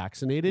been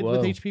vaccinated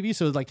with HPV.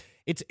 So like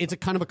it's a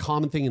kind of a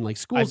common thing in like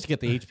schools to get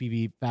the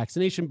HPV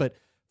vaccination, but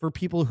for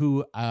people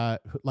who I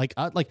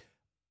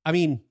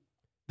mean,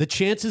 the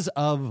chances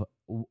of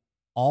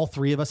all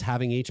three of us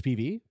having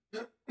HPV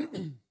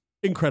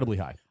incredibly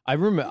high. I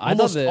remember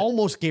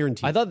almost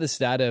guaranteed. I thought the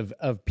stat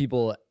of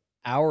people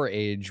our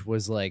age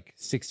was like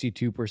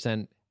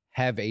 62%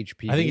 have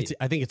HPV.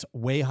 I think it's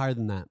way higher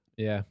than that.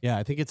 Yeah. Yeah,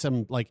 I think it's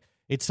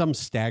some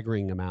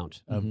staggering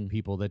amount of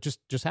people that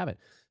just have it.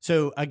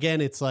 So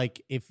again, it's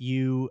like if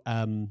you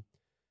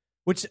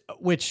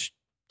which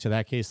to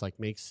that case like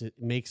makes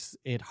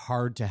it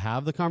hard to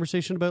have the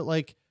conversation about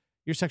like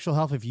your sexual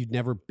health if you've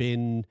never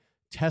been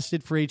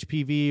tested for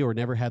HPV or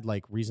never had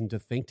like reason to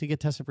think to get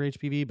tested for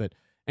HPV. But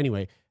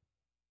anyway,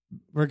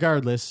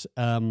 regardless,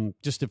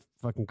 just a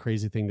fucking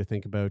crazy thing to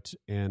think about.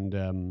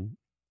 And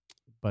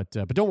but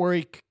don't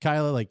worry,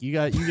 Kyla. Like you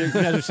guys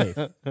are safe.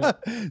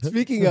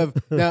 Speaking of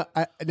now,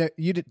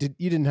 you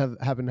didn't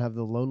happen to have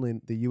the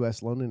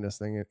U.S. loneliness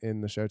thing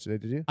in the show today,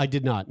 did you? I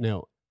did not.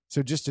 No.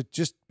 So just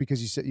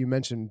because you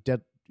mentioned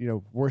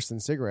worse than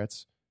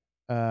cigarettes,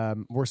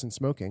 worse than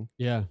smoking.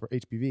 Yeah. For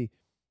HPV.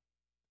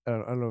 I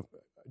don't know.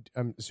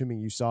 I'm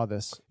assuming you saw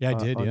this. Yeah, I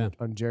did.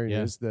 On Jerry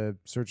News, the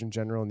Surgeon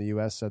General in the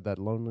U.S. said that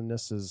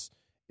loneliness is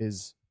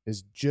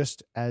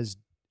just as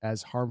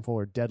harmful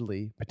or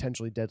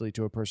potentially deadly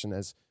to a person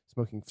as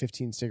smoking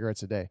 15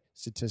 cigarettes a day,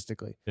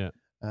 statistically. Yeah.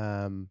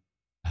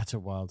 That's a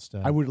wild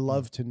stuff. I would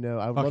love to know.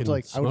 I would fucking love to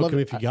like. Smoke them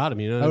if you got them.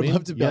 You know what I I would mean?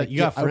 love to be like, you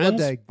got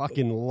friends.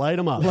 Fucking light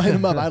them up. Light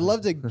them up. I'd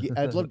love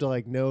to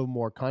like know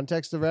more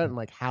context of that and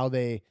like how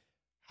they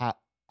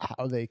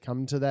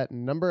come to that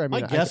number. I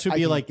mean, my guess would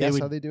be like they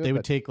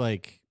would take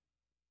like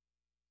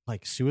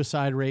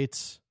suicide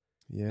rates.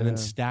 Yeah. and then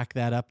stack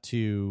that up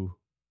to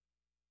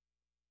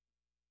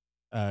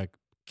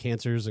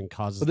cancers and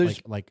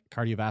causes like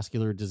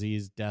cardiovascular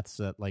disease deaths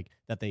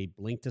that they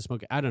link to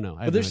smoking. I don't know.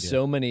 But there's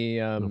so many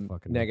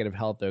fucking negative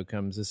health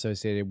outcomes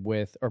associated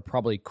with, or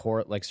probably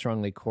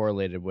strongly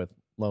correlated with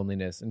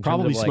loneliness. In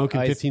Probably terms of,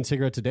 smoking 15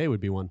 cigarettes a day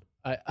would be one.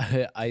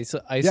 Isolation.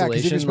 Yeah,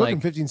 because if you're smoking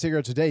 15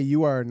 cigarettes a day,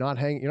 you are not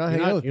hanging. You're not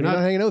hanging out. You're not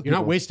hanging out. You're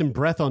not wasting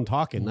breath on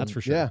talking. That's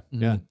for sure. Yeah,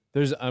 yeah.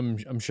 There's,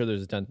 I'm sure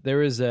there's a ton.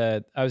 There is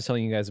a. I was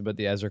telling you guys about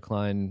the Ezra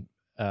Klein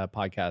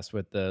podcast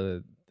with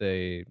the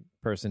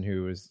person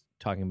who was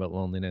talking about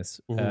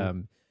loneliness.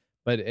 Mm-hmm.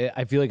 But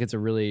I feel like it's a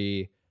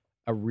really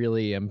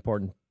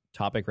important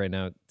topic right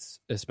now,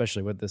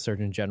 especially with the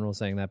Surgeon General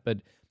saying that. But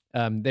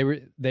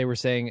they were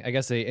saying, I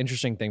guess the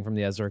interesting thing from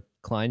the Ezra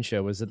Klein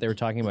show was that they were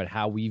talking about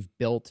how we've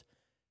built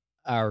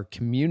our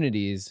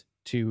communities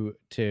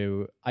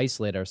to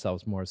isolate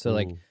ourselves more. So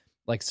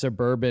like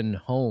suburban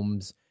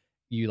homes,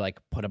 you like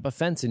put up a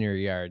fence in your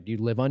yard. You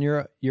live on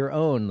your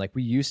own. Like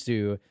we used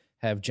to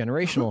have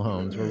generational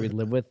homes where we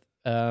live with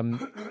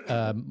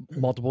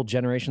multiple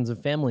generations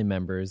of family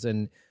members,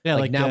 and now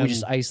we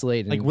just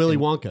isolate. Like Willy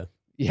Wonka.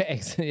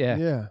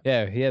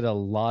 Yeah. He had a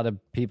lot of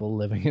people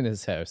living in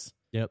his house.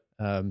 Yep.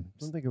 I don't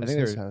think it was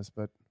his house,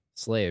 but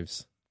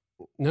slaves.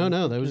 No,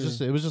 that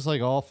was it was just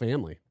like all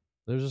family.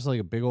 There was just like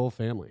a big old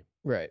family.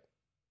 Right.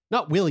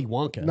 Not Willy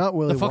Wonka. Not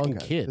Willy the fucking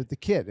Wonka. kid. The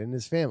kid and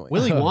his family.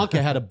 Willy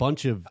Wonka had a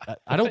bunch of.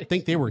 I don't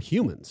think they were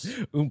humans.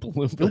 Oompa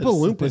Loompas. Oompa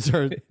Loompas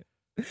are.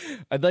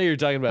 I thought you were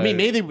talking about. I mean,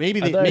 maybe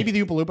the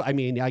Oompa Loompa. I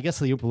mean, I guess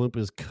the Oompa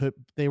Loompas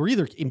they were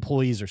either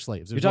employees or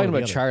slaves. You're talking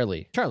about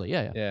Charlie. Charlie,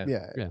 yeah.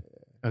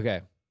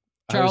 Okay.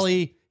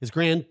 Charlie, his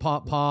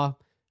grandpa,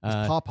 his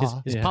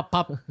papa, his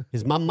pop,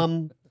 his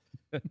mum,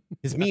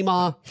 his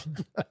mima.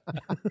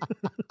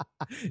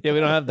 Yeah, we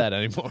don't have that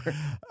anymore.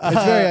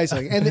 It's very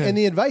isolating. And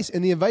the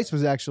advice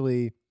was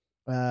actually,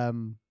 I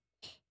mean,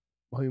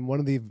 one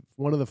of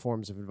the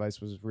forms of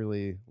advice was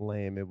really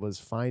lame. It was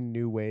find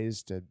new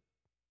ways to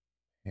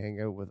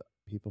hang out with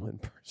people in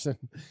person.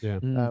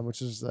 Yeah,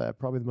 which is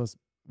probably the most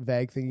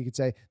vague thing you could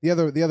say. The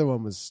other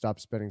one was stop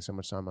spending so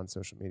much time on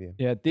social media.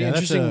 Yeah,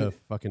 that's a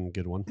fucking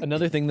good one.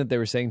 Another thing that they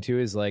were saying too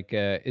is like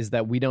is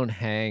that we don't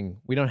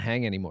hang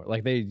anymore.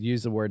 Like they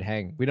use the word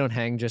hang. We don't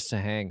hang just to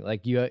hang.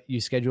 Like you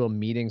schedule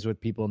meetings with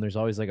people and there's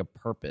always like a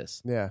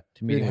purpose. Yeah,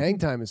 to meet. Hang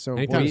time is so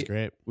important. Hang time is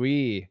great.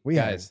 We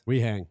guys,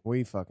 we hang.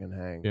 We fucking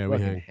hang. Yeah,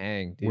 we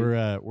hang. Dude.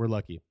 We're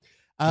lucky.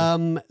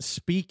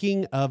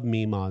 Speaking of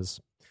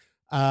mimas,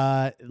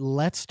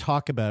 let's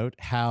talk about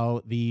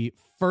how the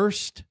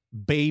first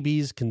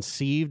babies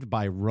conceived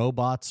by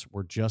robots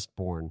were just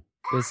born.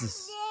 This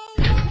is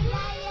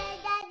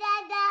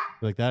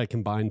like that. I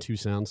combined two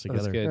sounds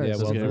together. That's good. Yeah,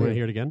 well, want to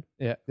hear it again?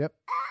 Yeah. Yep.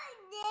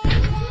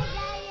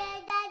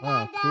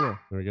 Oh, cool.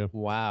 There we go.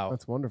 Wow,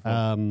 that's wonderful.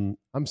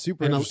 I'm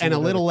super and a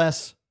little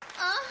less.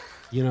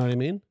 You know what I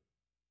mean?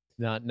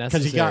 Not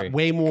necessary. Because you got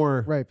way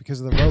more. Right,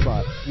 because of the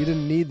robot. You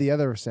didn't need the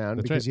other sound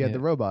That's because right. you had the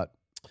robot.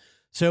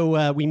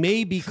 So we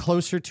may be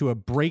closer to a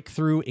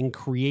breakthrough in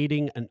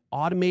creating an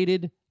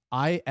automated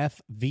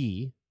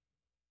IFV.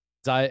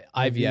 It's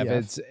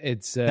IVF.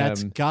 It's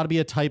that's got to be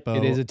a typo.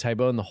 It is a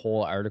typo in the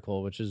whole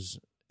article, which is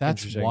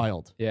that's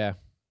wild. Yeah.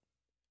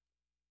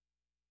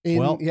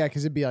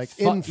 Because it'd be like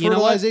in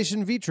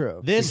fertilization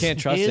vitro. This you can't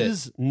trust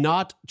is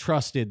not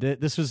trusted.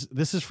 This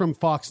is from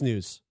Fox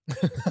News.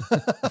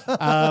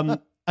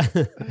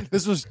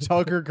 This was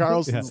Tucker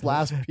Carlson's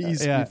last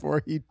piece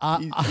before he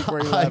left.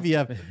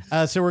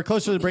 IVF. So we're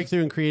closer to the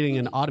breakthrough in creating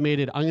an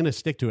automated, I'm going to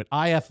stick to it,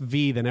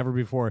 IFV than ever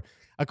before.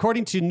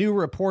 According to new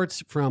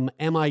reports from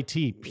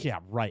MIT. Yeah,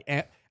 right.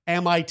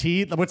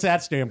 MIT, what's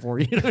that stand for?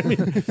 You know what I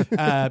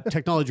mean?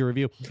 Technology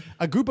Review.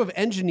 A group of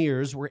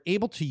engineers were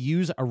able to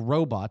use a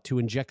robot to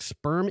inject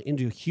sperm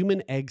into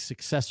human eggs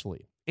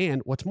successfully.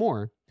 And what's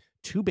more,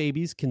 2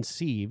 babies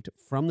conceived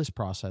from this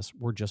process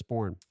were just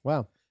born.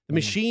 Wow. The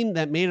machine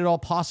that made it all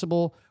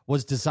possible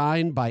was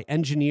designed by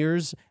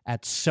engineers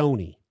at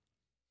Sony.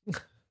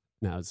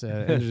 No, it's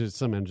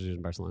some engineers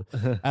in Barcelona.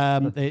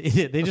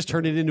 They just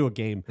turned it into a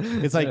game.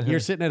 It's like you're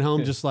sitting at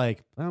home just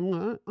like, I'm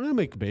gonna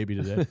make a baby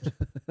today.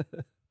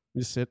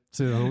 You sit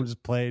at home,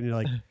 just play, and you're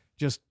like,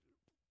 just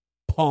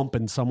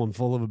pumping someone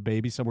full of a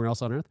baby somewhere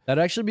else on Earth.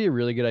 That'd actually be a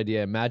really good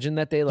idea. Imagine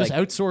that they like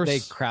just outsource.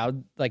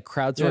 They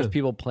crowdsource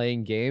people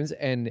playing games,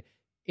 and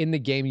in the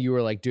game you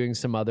were like doing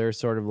some other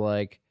sort of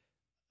like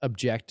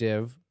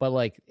objective, but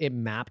like it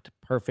mapped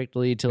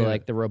perfectly to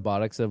like the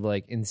robotics of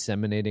like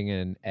inseminating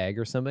an egg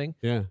or something.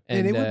 Yeah,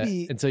 and it would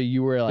be. And so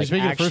you were like you're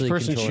making actually a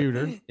first-person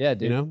shooter. Yeah,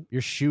 dude. You know,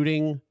 you're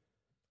shooting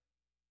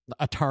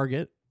a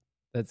target.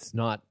 That's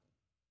not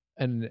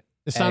an.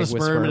 It's not a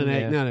sperm and an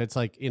egg. Yeah. No, it's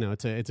like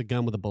it's a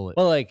gun with a bullet.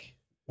 Well, like,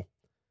 I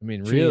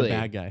mean, Shooting really, a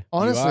bad guy.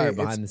 Honestly,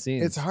 behind the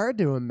scenes. It's hard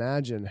to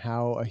imagine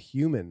how a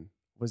human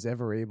was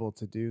ever able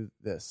to do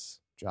this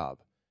job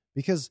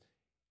because,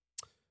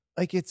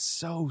 like, it's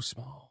so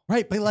small,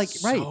 right? But like,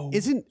 it's right? so,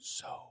 Isn't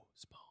so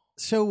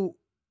small.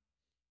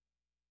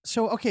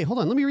 So okay, hold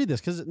on. Let me read this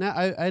because now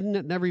I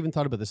never even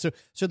thought about this.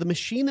 So the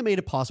machine that made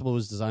it possible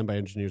was designed by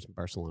engineers in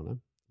Barcelona.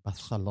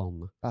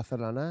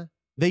 Barcelona.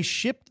 They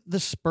shipped the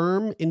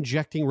sperm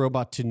injecting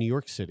robot to New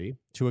York City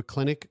to a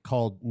clinic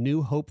called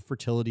New Hope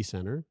Fertility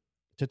Center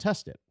to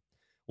test it.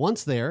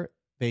 Once there,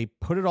 they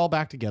put it all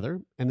back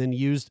together and then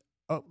used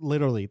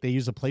they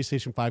used a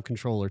PlayStation 5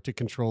 controller to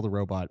control the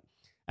robot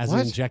as it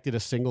injected a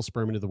single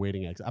sperm into the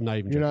waiting eggs. I'm not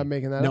even joking. You're not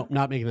making that up? No,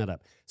 not making that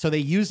up. So they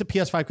used a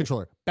PS5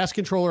 controller. Best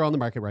controller on the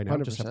market right now,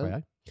 100%. just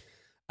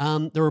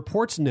FYI. The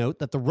reports note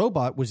that the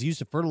robot was used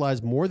to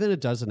fertilize more than a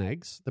dozen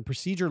eggs. The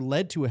procedure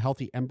led to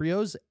healthy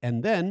embryos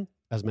and then,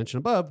 as mentioned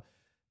above,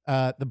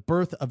 the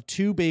birth of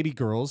 2 baby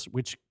girls,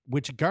 which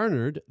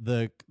garnered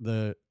the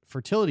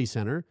fertility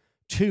center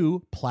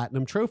 2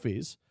 platinum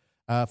trophies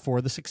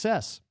for the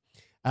success.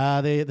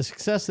 The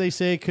success, they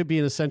say, could be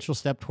an essential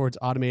step towards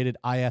automated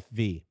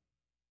IFV.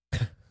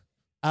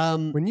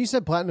 When you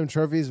said platinum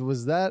trophies,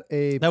 was that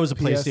a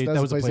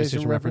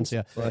PlayStation reference?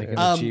 Yeah, like an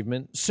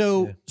achievement.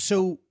 So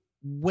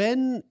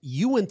when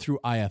you went through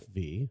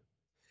IFV,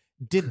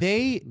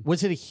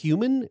 was it a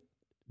human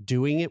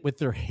doing it with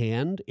their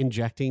hand,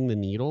 injecting the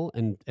needle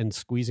and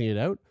squeezing it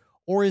out,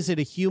 or is it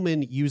a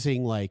human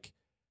using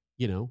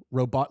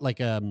robot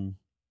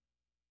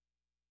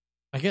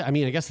I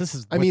guess this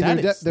is.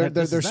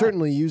 They're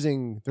certainly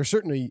using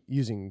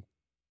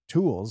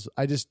tools.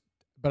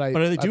 But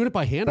are they doing it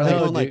by hand?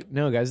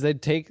 No, guys. They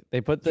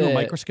put the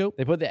microscope.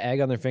 They put the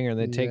egg on their finger and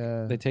they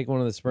take one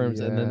of the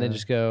sperms and then they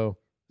just go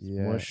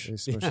smush.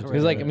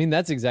 Because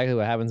that's exactly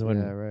what happens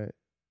when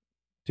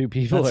 2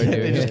 people are doing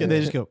it. They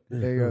just go.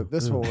 There you go.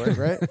 This will work,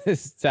 right?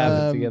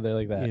 Stab it together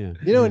like that. Yeah.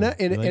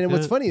 And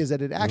what's funny is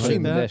that it actually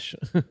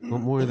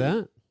want more of that,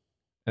 and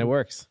it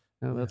works.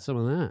 Oh, that's some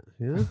of that.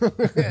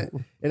 Yeah.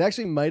 It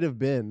actually might have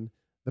been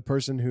the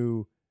person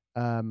who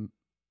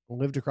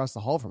lived across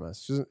the hall from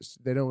us.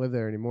 They don't live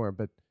there anymore,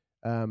 but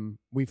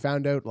we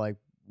found out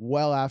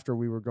well after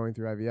we were going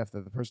through IVF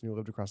that the person who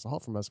lived across the hall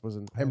from us was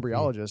an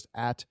embryologist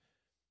at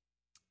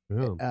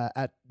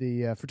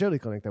the fertility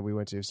clinic that we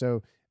went to.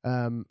 So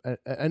an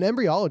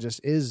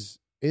embryologist is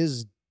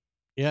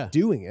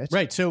doing it.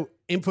 Right. So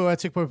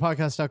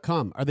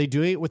info@sickboypodcast.com. Are they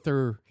doing it with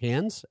their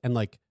hands and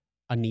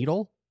a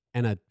needle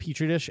and a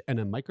petri dish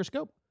and a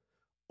microscope?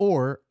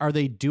 Or are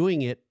they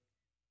doing it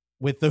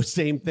with those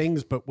same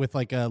things, but with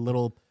a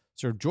little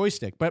sort of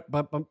joystick? But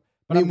I'm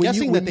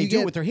guessing that they do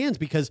it with their hands,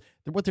 because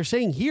what they're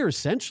saying here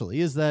essentially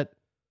is that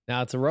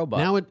now it's a robot.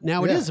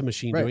 Now it is a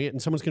machine doing it,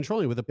 and someone's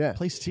controlling it with a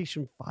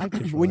PlayStation 5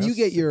 controller. When you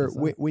get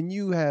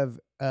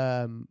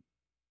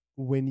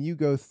when you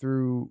go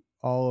through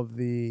all of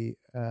the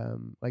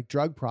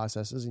drug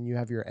processes and you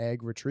have your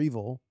egg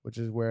retrieval, which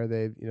is where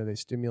they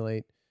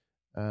stimulate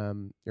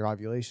your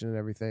ovulation and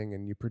everything,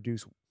 and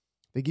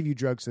they give you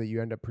drugs so that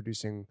you end up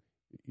producing,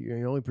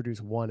 you only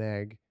produce 1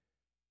 egg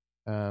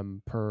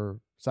per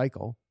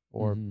cycle,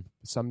 or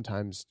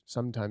sometimes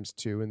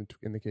 2 in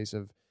the case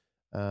of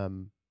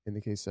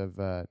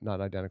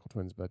not identical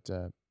twins, but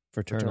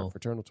fraternal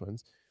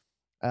twins,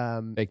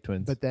 fake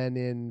twins. But then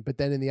in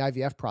the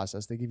IVF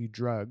process, they give you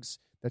drugs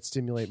that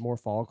stimulate more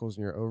follicles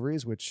in your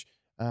ovaries, which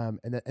and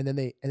then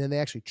they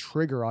actually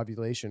trigger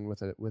ovulation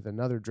with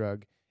another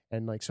drug,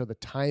 and so the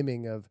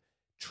timing of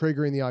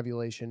triggering the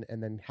ovulation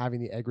and then having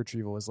the egg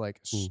retrieval is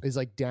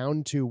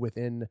down to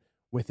within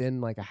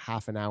a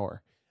half an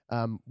hour.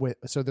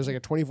 So there's a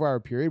 24-hour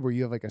period where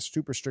you have a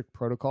super strict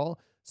protocol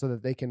so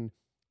that they can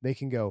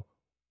go,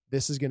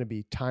 this is going to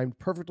be timed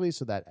perfectly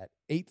so that at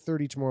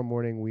 8:30 tomorrow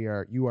morning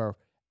you are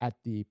at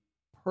within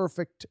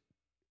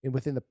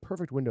the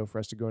perfect window for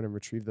us to go in and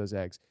retrieve those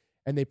eggs.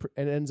 And it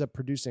ends up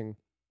producing,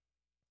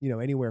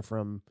 anywhere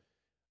from,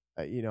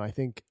 I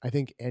think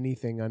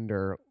anything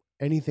under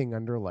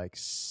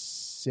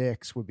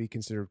 6 would be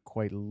considered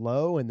quite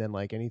low, and then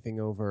anything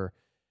over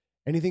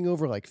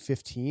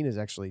 15 is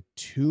actually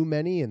too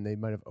many, and they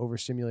might have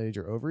overstimulated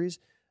your ovaries.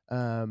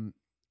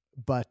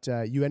 But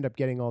you end up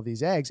getting all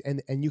these eggs,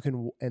 and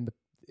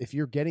if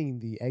you're getting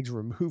the eggs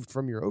removed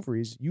from your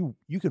ovaries, you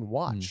can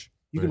watch.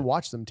 You can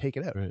watch them take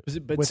it out,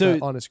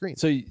 on a screen.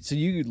 So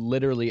you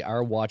literally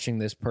are watching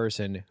this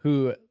person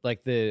who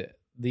this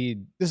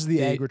is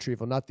the egg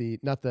retrieval, not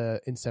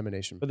the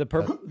insemination. But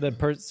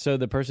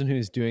the person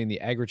who's doing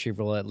the egg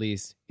retrieval at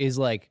least is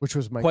which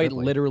was quite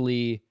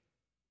literally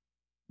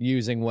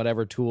using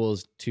whatever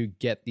tools to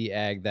get the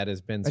egg that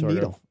has been sort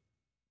of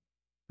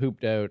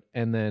pooped out,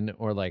 and then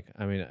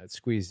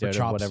squeezed out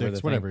of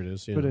whatever it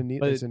is. But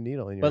it's a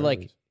needle in your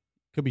ovaries.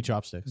 Could be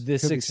chopsticks.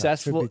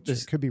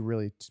 Could be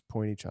really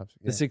pointy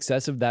chopsticks. The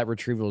success of that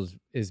retrieval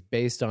is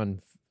based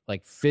on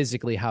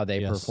physically how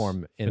they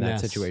perform in that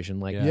situation.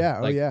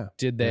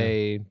 Could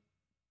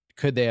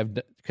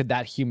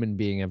that human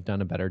being have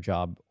done a better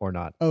job or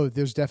not? Oh,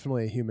 there's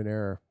definitely a human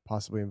error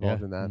possibly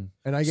involved in that.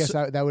 And I guess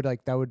that would I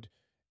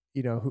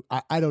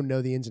don't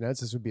know the ins and outs.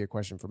 This would be a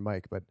question for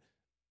Mike, but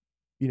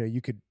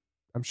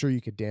I'm sure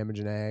you could damage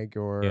an egg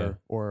or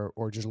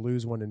just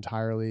lose one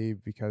entirely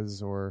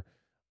because, no,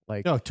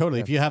 totally.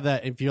 Yeah. If you have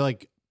that, if you're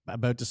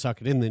about to suck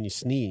it in, then you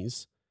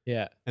sneeze,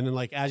 Yeah. And then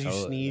like as you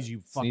Oh, sneeze, you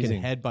fucking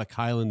sneezing. headbutt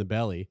Kyle in the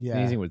belly. Yeah.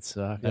 Sneezing would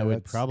suck. That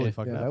would probably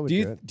fuck it up. That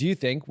would Do you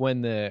think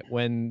when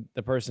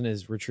the person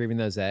is retrieving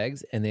those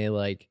eggs and they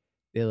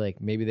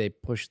maybe they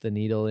push the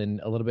needle in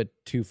a little bit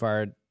too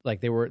far, like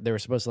they were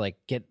supposed to like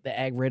get the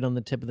egg right on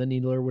the tip of the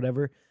needle or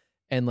whatever,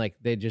 and like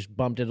they just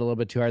bumped it a little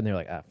bit too hard and they're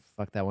like, ah,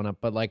 fuck that one up.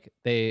 But like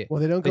they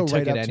don't go took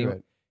right it up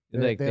anyway.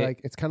 to it. They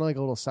like it's kind of like a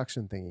little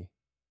suction thingy.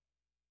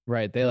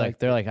 Right. They're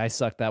like I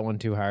sucked that one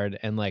too hard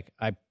and like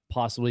I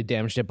possibly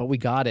damaged it, but we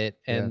got it.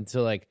 And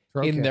so like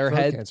in their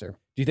head, cancer.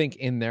 do you think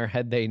in their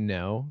head they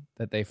know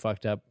that they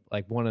fucked up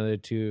like one of the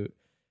two?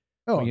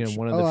 Oh,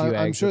 one of the few eggs.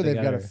 I'm sure that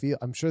they've got a or- feel.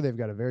 I'm sure they've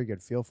got a very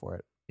good feel for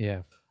it.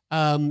 Yeah.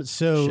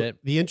 So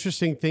Shit. the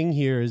interesting thing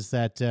here is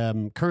that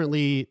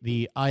currently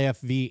the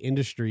IFV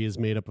industry is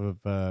made up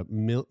of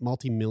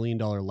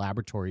multi-million-dollar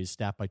laboratories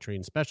staffed by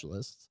trained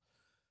specialists.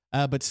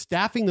 But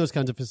staffing those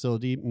kinds of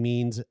facility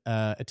means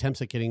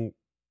attempts at getting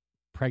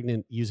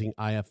pregnant using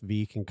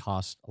IFV can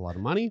cost a lot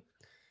of money.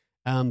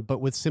 But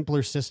with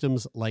simpler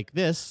systems like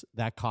this,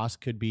 that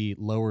cost could be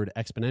lowered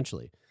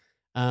exponentially.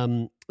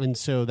 And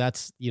so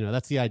that's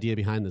the idea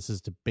behind this, is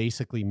to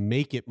basically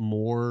make it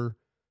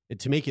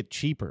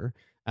cheaper.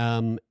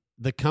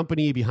 The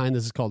company behind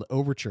this is called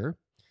Overture.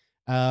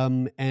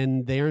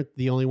 And they aren't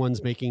the only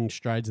ones making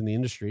strides in the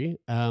industry.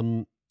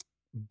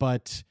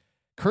 But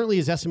currently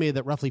is estimated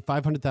that roughly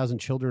 500,000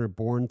 children are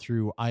born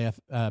through IF.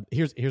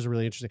 Here's a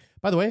really interesting,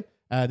 by the way,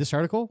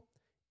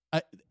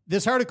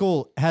 this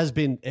article has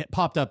been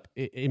popped up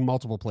in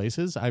multiple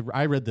places.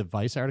 I read the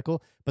Vice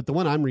article, but the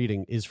one I'm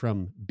reading is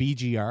from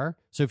BGR.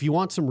 So if you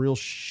want some real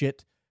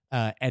shit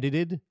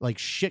edited, like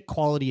shit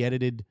quality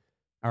edited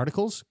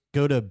articles,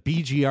 go to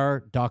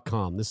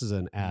bgr.com. This is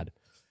an ad.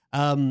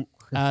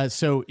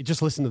 So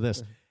just listen to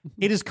this.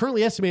 It is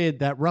currently estimated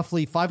that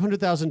roughly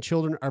 500,000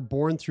 children are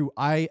born through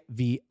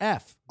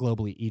IVF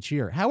globally each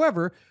year.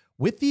 However,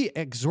 with the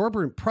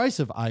exorbitant price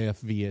of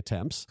IFV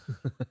attempts,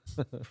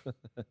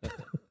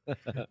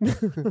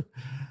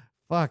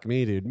 fuck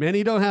me, dude.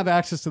 Many don't have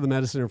access to the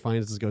medicine or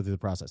finances to go through the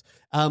process.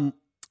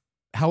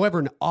 However,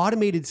 an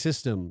automated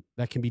system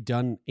that can be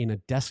done in a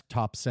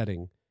desktop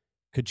setting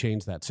could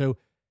change that. So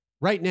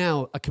right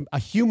now, a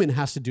human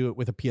has to do it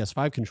with a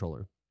PS5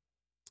 controller.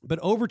 But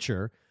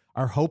Overture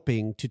are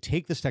hoping to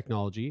take this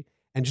technology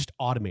and just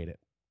automate it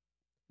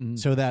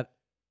so that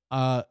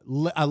a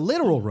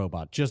literal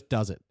robot just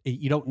does it.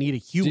 You don't need a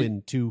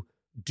human to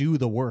do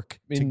the work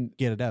to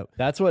get it out.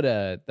 That's what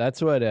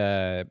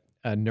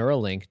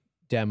Neuralink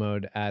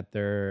demoed at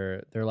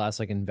their last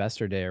like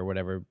investor day or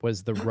whatever,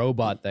 was the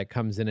robot that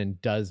comes in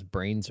and does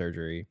brain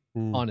surgery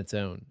on its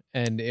own.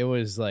 And it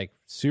was like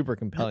super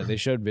compelling. They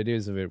showed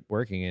videos of it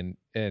working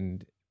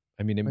and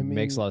I mean, it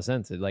makes a lot of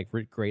sense. It like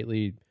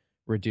greatly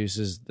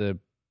reduces the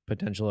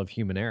potential of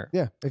human error.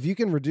 Yeah. If you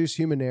can reduce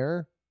human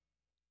error,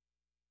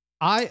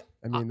 I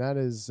mean, that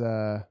is,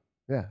 I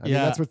mean,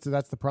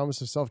 that's the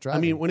promise of self-driving.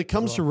 I mean, when it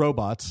comes to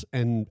robots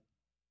and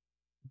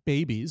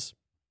babies,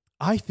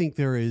 I think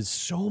there is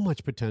so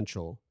much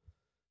potential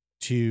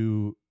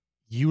to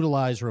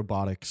utilize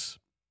robotics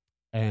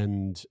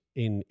and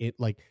in it,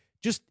 like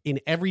just in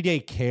everyday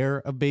care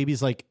of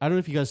babies. Like, I don't know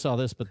if you guys saw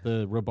this, but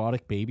the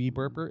robotic baby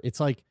burper, it's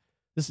like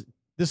this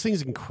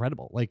thing's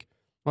incredible. Like,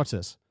 watch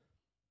this.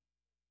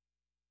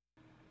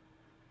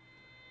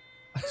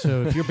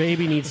 So if your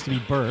baby needs to be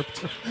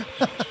burped, you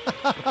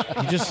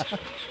just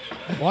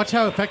watch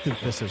how effective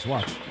this is.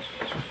 Watch.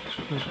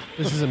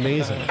 This is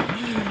amazing. I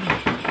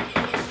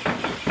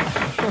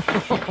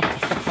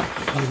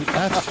mean,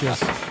 that's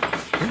just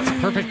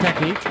perfect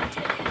technique.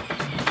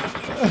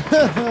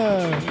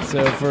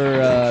 So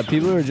for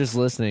people who are just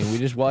listening, we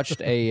just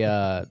watched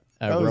a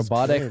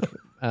robotic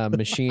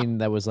machine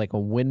that was like a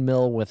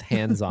windmill with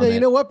hands on it. You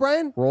know what,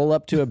 Brian? Roll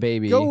up to a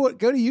baby. Go to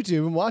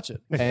YouTube and watch it,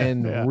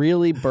 and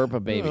really burp a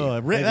baby.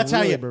 That's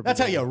how you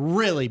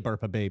really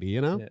burp a baby.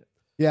 You know?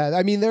 Yeah.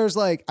 I mean,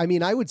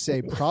 I would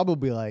say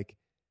probably like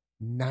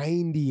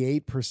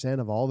 98%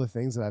 of all the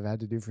things that I've had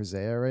to do for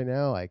Zaya right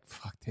now, like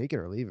fuck, take it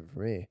or leave it for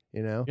me.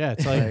 You know? Yeah.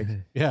 It's like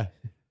yeah.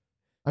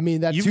 I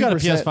mean, that you've 2%, got a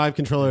PS5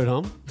 controller at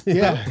home.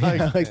 Yeah,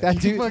 like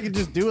that. You fucking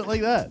just do it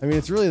like that. I mean,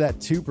 it's really that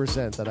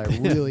 2% that I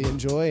really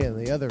enjoy, and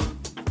the other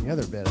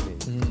bit. I mean,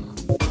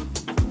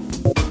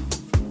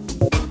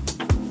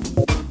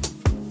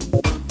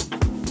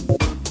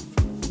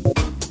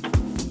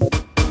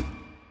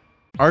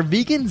 Are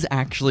vegans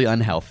actually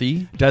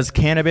unhealthy? Does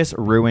cannabis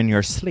ruin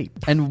your sleep?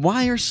 And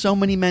why are so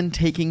many men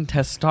taking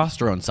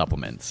testosterone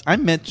supplements?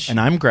 I'm Mitch. And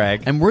I'm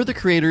Greg. And we're the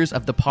creators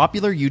of the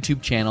popular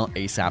YouTube channel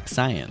ASAP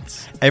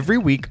Science. Every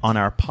week on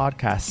our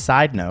podcast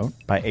Side Note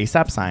by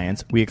ASAP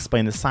Science, we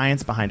explain the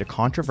science behind a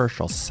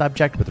controversial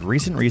subject with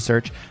recent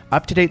research,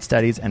 up-to-date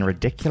studies, and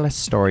ridiculous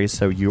stories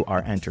so you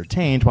are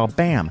entertained while,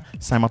 bam,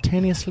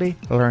 simultaneously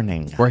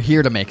learning. We're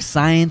here to make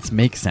science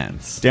make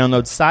sense.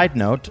 Download Side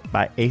Note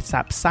by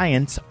ASAP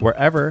Science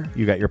wherever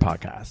you get your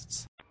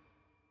podcasts.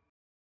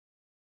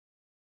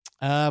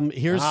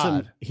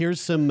 Here's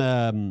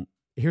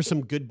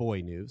some good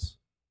boy news.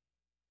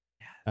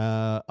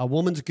 A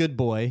woman's good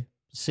boy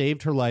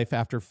saved her life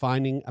after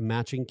finding a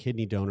matching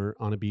kidney donor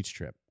on a beach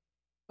trip.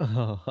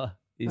 Oh,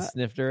 he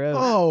sniffed her out.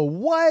 Oh,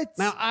 what?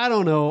 Now, I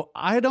don't know.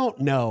 I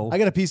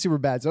got to pee super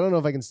bad, so I don't know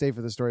if I can stay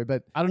for the story,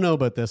 but I don't know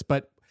about this,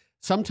 but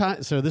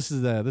sometimes, so this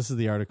is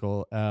the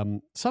article.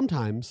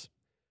 Sometimes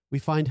we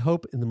find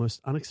hope in the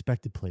most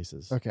unexpected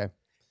places. okay.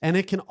 And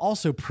it can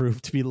also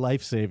prove to be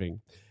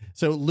life-saving.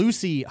 So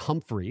Lucy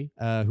Humphrey,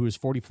 who is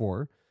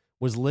 44,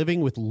 was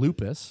living with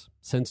lupus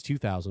since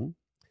 2000.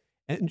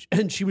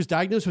 And she was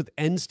diagnosed with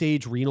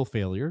end-stage renal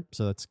failure,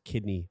 so that's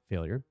kidney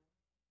failure,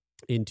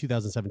 in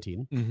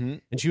 2017. Mm-hmm.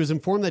 And she was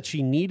informed that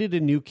she needed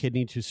a new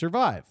kidney to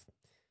survive.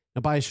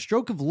 Now, by a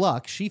stroke of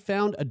luck, she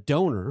found a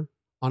donor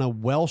on a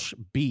Welsh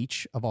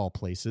beach, of all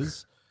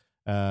places.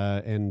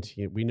 And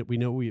we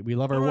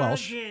love our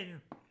Welsh.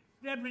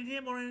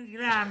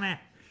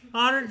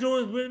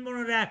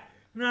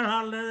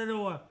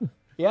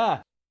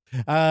 Yeah.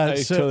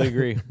 I totally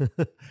agree.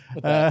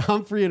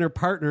 Humphrey and her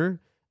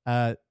partner,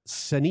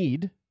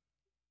 Senydd.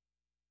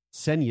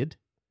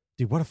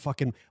 Dude, what a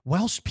fucking...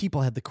 Welsh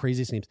people had the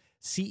craziest names.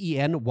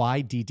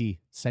 Cenydd.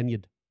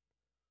 Senydd.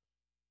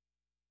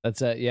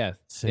 That's yeah.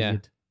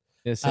 Senydd.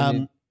 Yeah,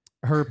 Senydd.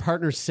 Her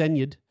partner,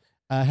 Senydd,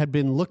 had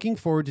been looking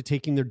forward to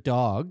taking their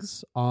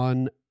dogs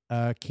on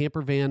a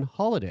camper van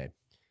holiday.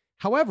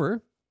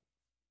 However,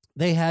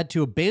 they had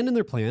to abandon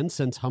their plans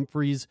since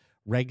Humphrey's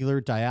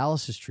regular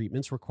dialysis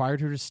treatments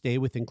required her to stay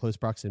within close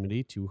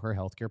proximity to her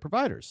healthcare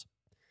providers.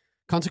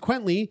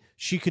 Consequently,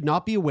 she could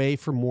not be away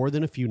for more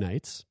than a few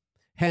nights.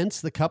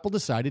 Hence, the couple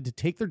decided to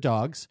take their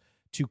dogs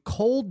to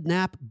Cold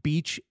Nap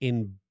Beach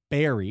in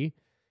Barry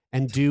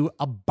and do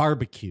a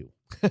barbecue.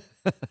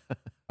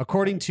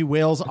 According to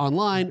Wales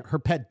Online, her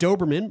pet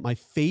Doberman, my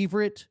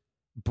favorite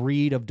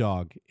breed of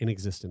dog in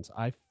existence.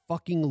 I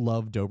fucking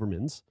love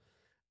Dobermans.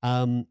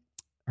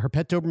 Her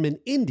pet Doberman,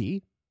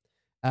 Indy,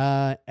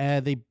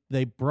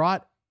 they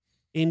brought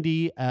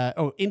Indy.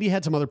 Indy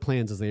had some other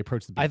plans as they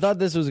approached the beach. I thought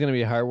this was going to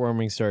be a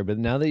heartwarming story, but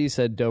now that you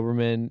said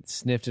Doberman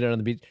sniffed it out on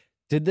the beach,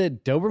 did the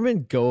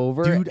Doberman go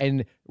over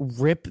and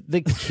rip the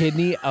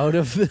kidney out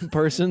of the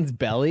person's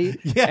belly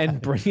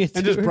and bring it and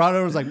to just her? brought it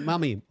over? Was like,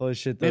 Mommy, oh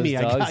shit, those Minnie,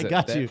 dogs, I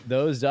got you.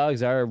 Those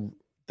dogs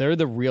they're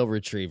the real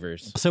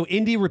retrievers. So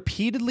Indy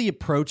repeatedly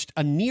approached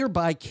a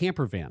nearby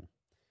camper van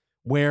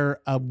where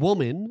a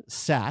woman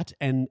sat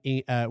and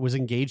was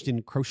engaged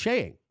in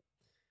crocheting.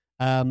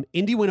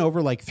 Indy went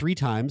over like 3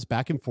 times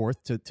back and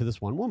forth to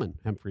this one woman,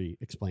 Humphrey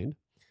explained.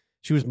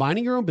 She was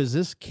minding her own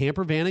business,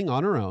 camper vanning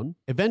on her own.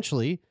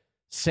 Eventually,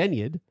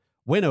 Senydd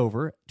went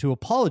over to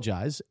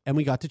apologize, and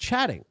we got to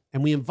chatting,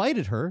 and we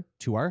invited her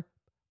to our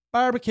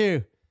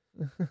barbecue.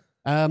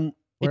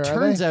 It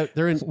turns out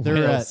they're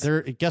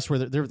guess where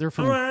they're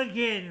from. I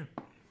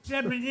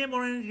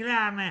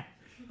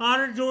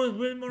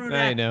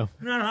know.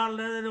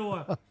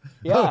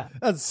 Yeah,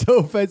 that's so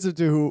offensive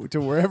to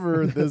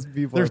wherever those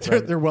people are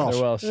from. They're Welsh.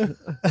 They're Welsh.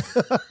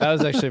 That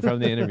was actually from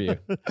the interview.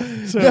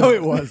 No,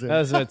 it wasn't. That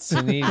was what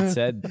Senydd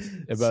said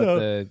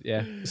about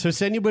So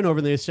Senydd went over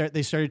and they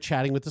started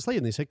chatting with this lady,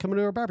 and they said, "Come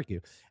to our barbecue."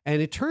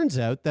 And it turns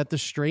out that the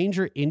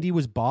stranger Indy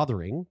was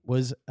bothering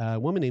was a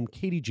woman named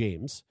Katie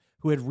James,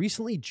 who had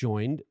recently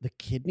joined the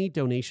kidney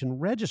donation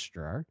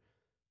registrar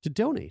to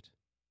donate.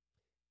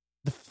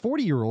 The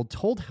 40-year-old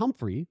told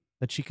Humphrey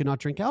that she could not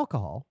drink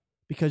alcohol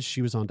because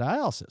she was on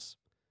dialysis.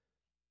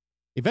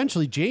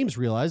 Eventually, James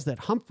realized that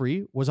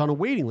Humphrey was on a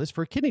waiting list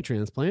for a kidney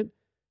transplant,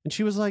 and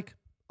she was like,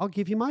 "I'll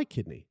give you my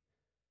kidney."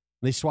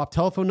 And they swapped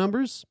telephone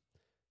numbers.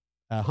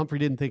 Humphrey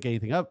didn't think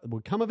anything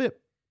would come of it.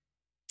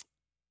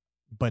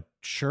 But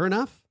sure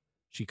enough,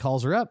 she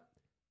calls her up.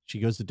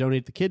 She goes to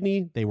donate the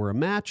kidney. They were a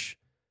match.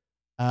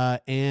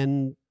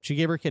 And she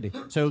gave her a kidney.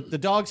 So the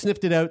dog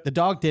sniffed it out. The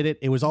dog did it.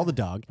 It was all the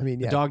dog. I mean,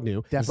 the dog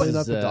knew. Definitely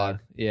not the dog.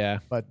 Yeah.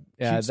 But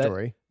yeah, cute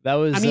story. That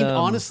was. I mean,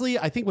 honestly,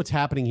 I think what's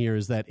happening here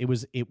is that it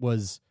was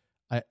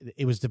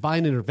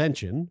divine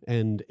intervention,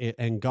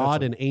 and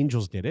God and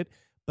angels did it.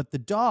 But the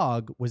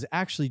dog was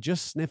actually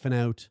just sniffing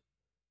out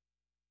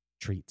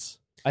treats.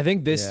 I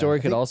think this story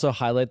could also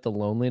highlight the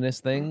loneliness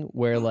thing,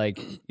 where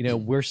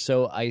we're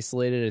so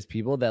isolated as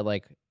people that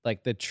like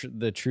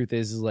the truth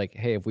is like,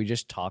 hey, if we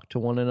just talk to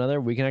one another,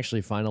 we can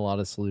actually find a lot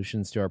of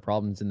solutions to our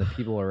problems and the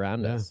people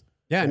around us.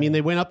 Yeah, I mean,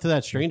 they went up to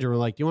that stranger and were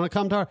like, "You want to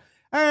come to our?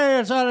 Hey,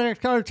 it's on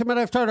 2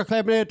 minutes to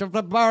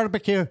the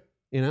barbecue."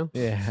 You know?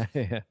 Yeah,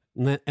 yeah.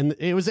 And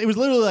it was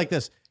literally like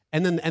this.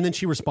 And then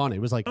she responded.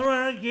 It was like,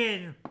 oh,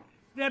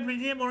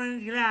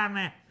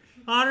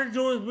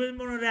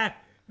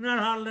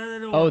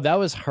 that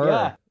was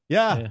her.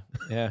 Yeah.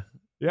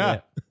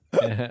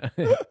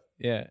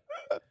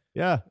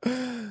 Yeah.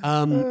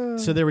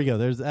 So there we go.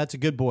 That's a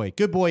good boy.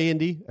 Good boy,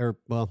 Indy. Or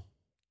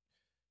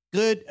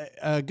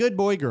good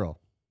boy, girl.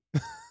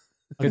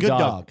 A good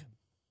dog.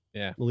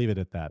 Yeah. We'll leave it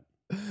at that.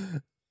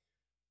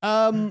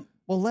 Well,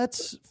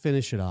 let's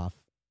finish it off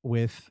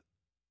with.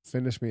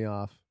 Finish me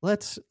off.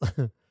 Let's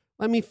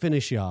let me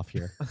finish you off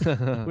here.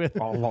 With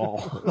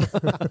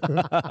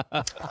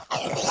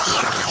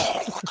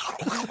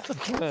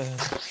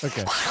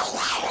okay.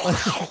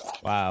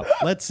 Wow.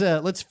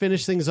 Let's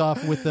finish things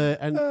off with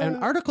an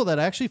article that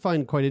I actually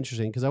find quite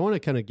interesting because I want to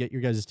kind of get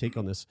your guys' take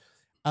on this.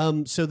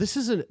 So this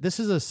is a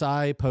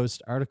Sci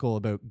Post article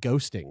about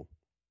ghosting.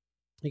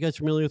 You guys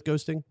familiar with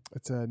ghosting?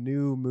 It's a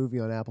new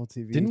movie on Apple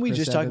TV. Didn't we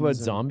Chris just talk about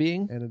Evans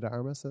zombieing? Anna de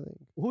Armas, I think.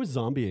 What was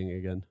zombieing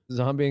again?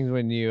 Zombieing is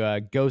when you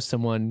ghost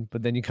someone,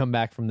 but then you come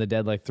back from the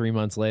dead like 3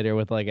 months later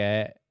with like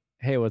a,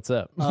 hey, what's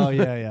up? Oh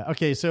yeah.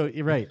 Okay, so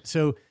you're right.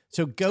 So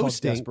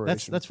ghosting.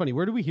 desperation. That's funny.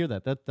 Where do we hear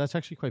that? That's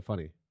actually quite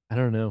funny. I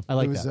don't know. I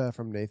like it was that.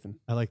 From Nathan.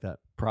 I like that.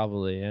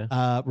 Probably,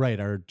 yeah. Right,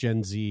 our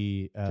Gen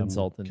Z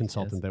Consultant,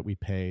 consultant yes. that we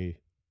pay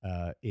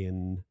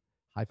in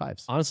high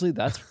fives. Honestly,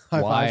 that's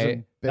High fives why.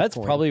 and That's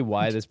Bitcoin. probably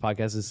why this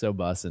podcast is so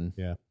bussin'.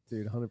 Yeah.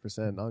 Dude,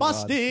 100%. Oh,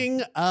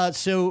 Busting.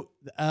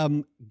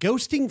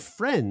 Ghosting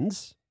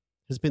friends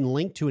has been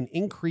linked to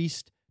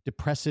increased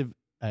depressive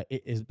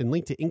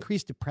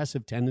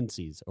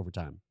tendencies over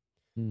time.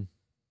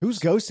 Who's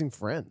ghosting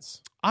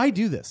friends? I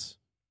do this.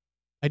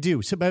 I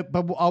do. So, but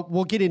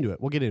we'll get into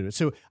it.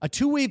 So, a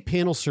two-way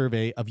panel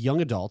survey of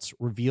young adults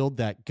revealed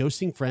that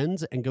ghosting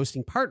friends and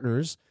ghosting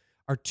partners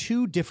are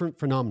two different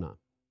phenomena.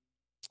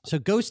 So,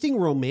 ghosting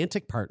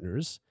romantic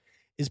partners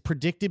is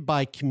predicted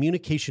by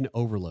communication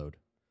overload.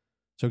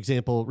 So,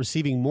 example,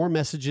 receiving more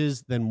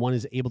messages than one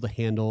is able to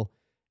handle,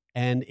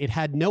 and it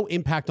had no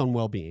impact on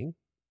well-being.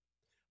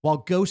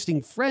 While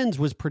ghosting friends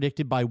was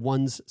predicted by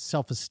one's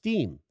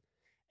self-esteem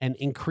and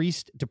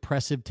increased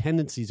depressive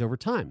tendencies over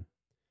time.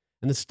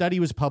 And the study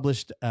was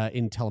published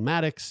in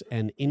Telematics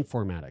and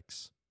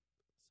Informatics.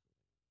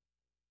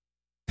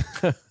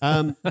 So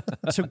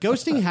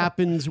ghosting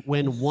happens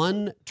when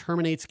one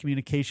terminates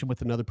communication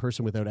with another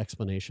person without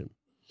explanation.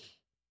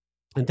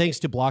 And thanks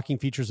to blocking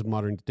features of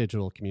modern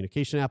digital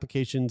communication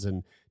applications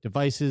and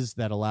devices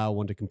that allow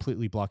one to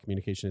completely block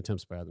communication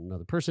attempts by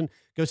another person,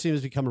 ghosting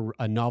has become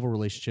a novel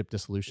relationship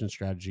dissolution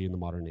strategy in the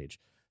modern age.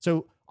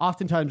 So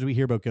oftentimes we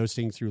hear about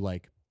ghosting through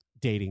like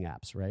dating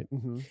apps, right?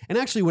 Mm-hmm. And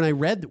actually, when I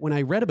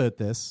read about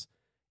this,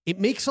 it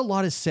makes a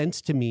lot of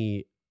sense to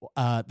me.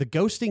 The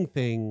ghosting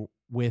thing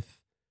with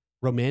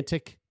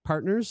romantic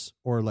partners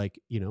or like,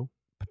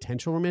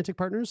 potential romantic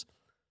partners,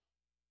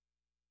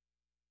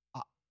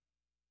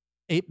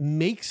 it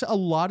makes a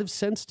lot of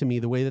sense to me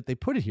the way that they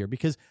put it here,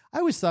 because I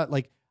always thought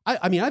like,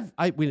 when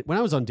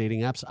I was on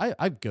dating apps,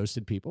 I've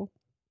ghosted people,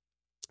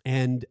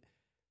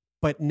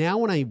 but now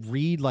when I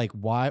read like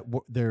why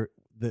they're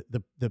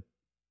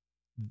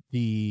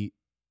the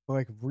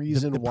like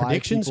reason why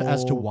predictions people,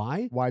 as to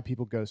why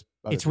people ghost.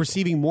 It's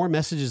receiving more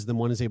messages than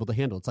one is able to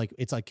handle.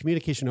 It's like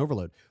communication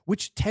overload,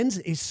 which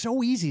is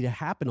so easy to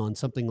happen on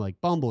something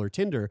like Bumble or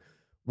Tinder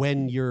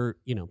when you're,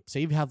 say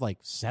you have like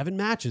 7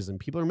 matches and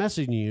people are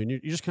messaging you and you're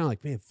just kind of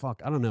like, man,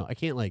 fuck, I don't know. I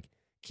can't like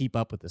keep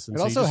up with this. And it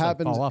so also you just,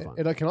 happens. like, fall off on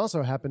it can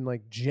also happen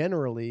like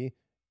generally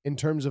in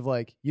terms of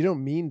like, you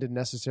don't mean to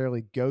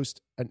necessarily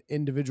ghost an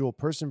individual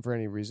person for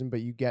any reason,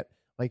 but you get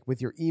like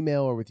with your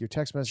email or with your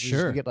text messages,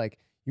 Sure. you get like,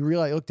 you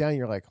realize, look down, and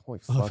you're like, holy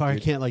fuck, I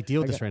dude. can't like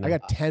deal with this right now. I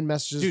got 10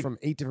 messages from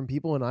 8 different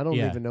people and I don't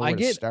even know where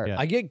to start.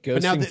 I get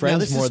But ghosting friends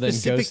this more is than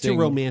specific ghosting. to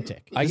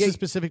romantic. I This get is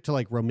specific to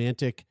like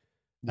romantic,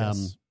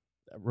 Yes.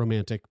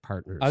 romantic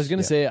partners. I was going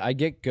to say I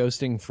get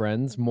ghosting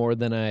friends more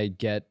than I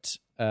get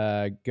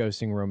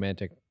ghosting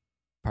romantic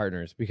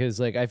partners, because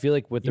like I feel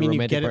like with You the mean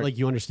romantic you get it like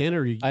you understand it,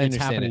 or I it's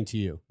understand happening it. to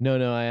you? No,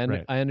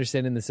 Right. I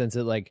understand in the sense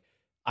that like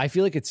I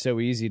feel like it's so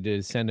easy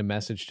to send a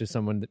message to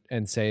someone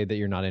and say that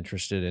you're not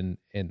interested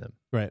in them.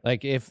 Right.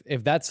 Like if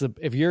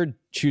you're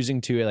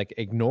choosing to like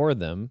ignore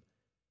them,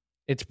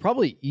 it's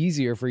probably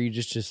easier for you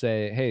just to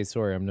say, "Hey,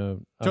 sorry, I'm not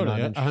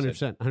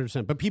interested."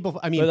 100%. But people,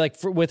 I mean, But like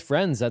with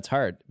friends, that's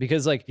hard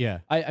because like yeah,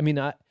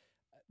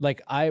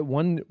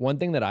 one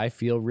thing that I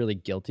feel really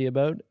guilty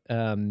about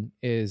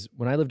is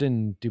when I lived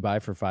in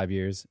Dubai for 5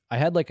 years, I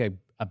had like a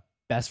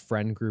best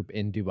friend group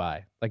in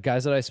Dubai, like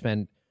guys that I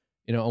spent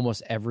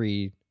almost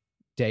every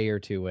day or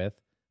two with.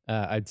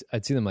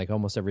 I'd see them like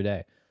almost every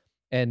day,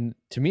 and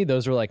to me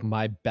those were like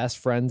my best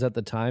friends at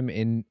the time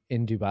in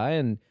Dubai,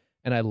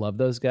 and I love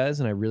those guys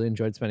and I really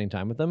enjoyed spending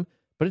time with them.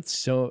 But it's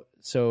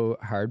so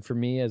hard for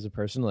me as a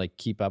person to like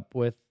keep up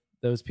with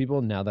those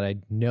people now that I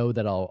know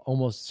that I'll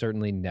almost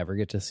certainly never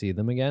get to see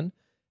them again.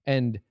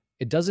 And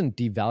it doesn't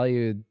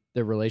devalue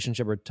the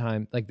relationship or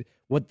time, like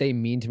what they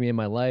mean to me in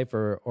my life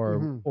or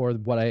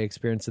what I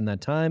experienced in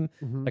that time.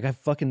 Mm-hmm. Like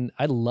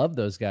I love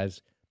those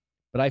guys,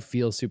 but I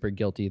feel super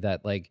guilty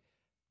that like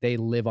they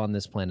live on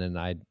this planet and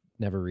I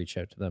never reach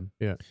out to them.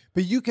 Yeah.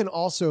 But you can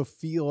also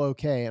feel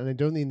okay, and I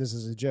don't mean this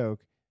as a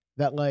joke,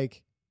 that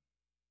like,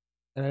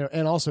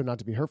 and also not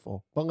to be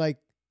hurtful, but like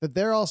that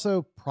they're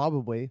also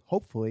probably,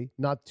 hopefully,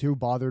 not too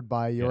bothered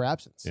by your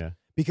absence. Yeah.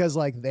 Because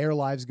like their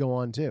lives go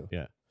on too.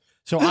 Yeah.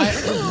 So I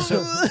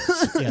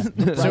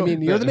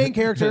mean, you're the main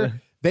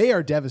character. They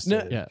are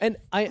devastated. No, and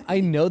I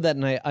know that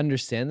and I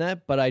understand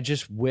that, but I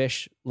just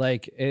wish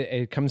like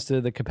it comes to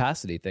the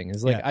capacity thing.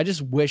 Is like I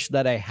just wish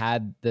that I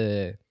had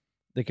the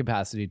the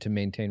capacity to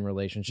maintain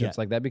relationships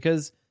like that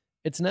because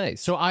it's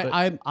nice. So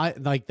I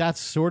like that's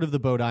sort of the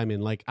boat I'm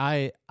in. Like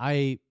I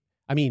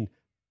mean,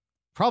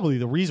 probably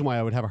the reason why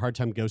I would have a hard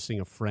time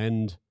ghosting a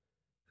friend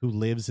who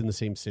lives in the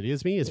same city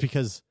as me is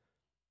because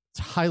it's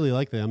highly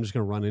likely I'm just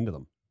going to run into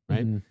them,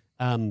 right?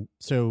 Mm-hmm.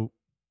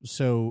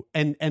 So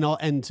and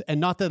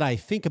not that I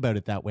think about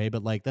it that way,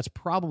 but like that's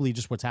probably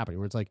just what's happening.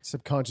 Where it's like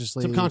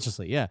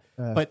subconsciously, yeah.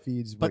 But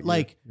feeds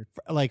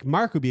like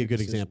Mark would be a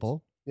good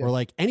example, or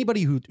like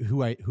anybody who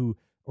like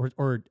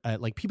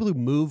people who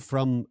move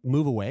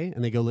away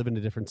and they go live in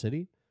a different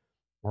city,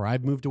 or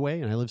I've moved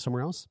away and I live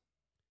somewhere else.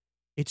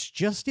 It's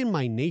just in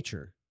my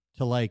nature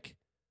to like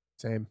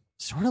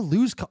sort of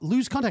lose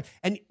contact,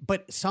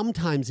 but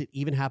sometimes it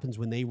even happens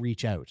when they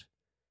reach out.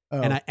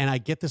 And I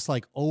get this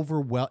like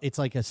it's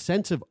like a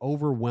sense of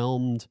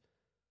overwhelmed.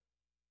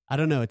 I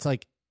don't know. It's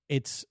like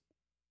it's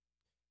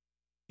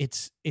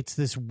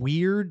this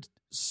weird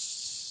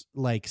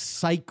like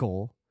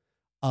cycle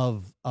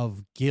of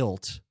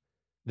guilt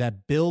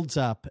that builds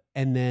up,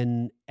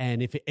 and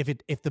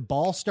if the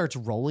ball starts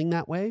rolling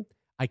that way,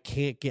 I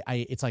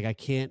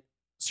can't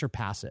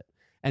surpass it.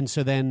 And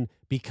so then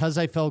because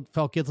I felt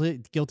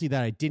guilty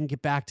that I didn't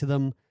get back to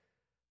them,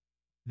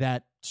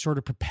 that sort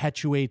of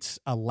perpetuates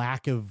a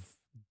lack of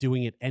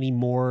doing it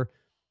anymore.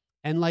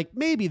 And like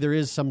maybe there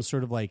is some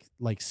sort of like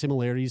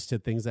similarities to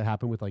things that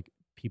happen with like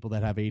people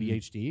that have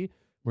ADHD,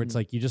 where it's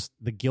like you just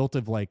the guilt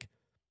of like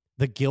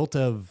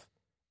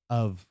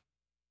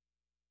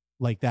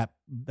that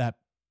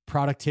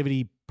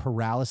productivity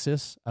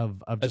paralysis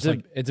of just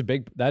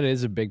that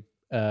is a big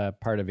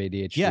part of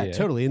ADHD. Yeah,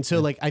 totally. And so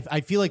like I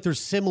feel like there's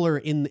similar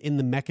in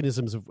the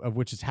mechanisms of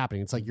which is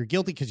happening. It's like you're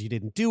guilty because you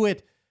didn't do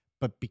it,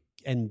 but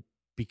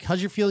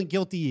because you're feeling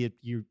guilty,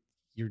 you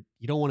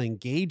don't want to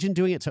engage in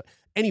doing it. So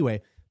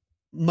anyway,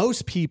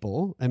 most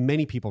people, and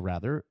many people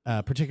rather,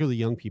 particularly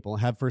young people,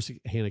 have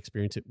first-hand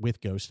experience with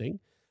ghosting.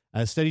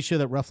 Studies show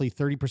that roughly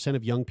 30%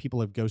 of young people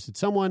have ghosted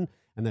someone,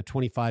 and that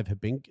 25%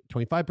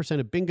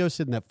 have been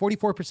ghosted, and that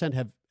 44%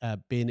 have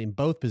been in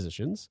both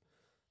positions.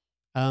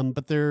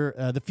 But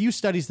the few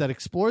studies that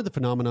explore the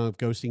phenomenon of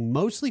ghosting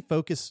mostly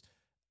focus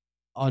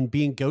on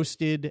being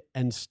ghosted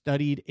and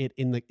studied it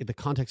in the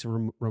context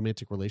of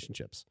romantic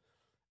relationships.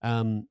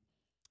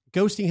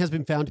 Ghosting has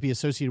been found to be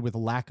associated with a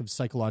lack of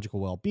psychological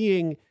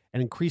well-being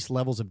and increased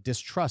levels of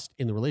distrust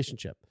in the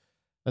relationship.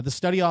 The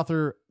study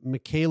author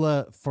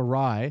Michaela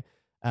Farai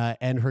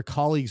and her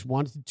colleagues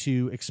wanted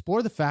to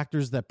explore the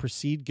factors that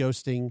precede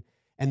ghosting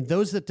and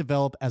those that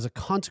develop as a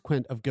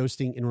consequence of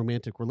ghosting in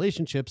romantic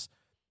relationships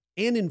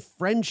and in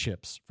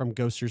friendships from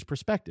ghosters'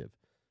 perspective.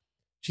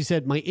 She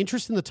said, "My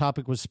interest in the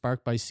topic was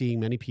sparked by seeing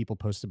many people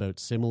post about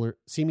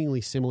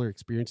seemingly similar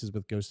experiences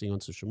with ghosting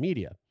on social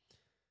media.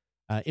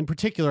 In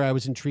particular, I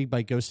was intrigued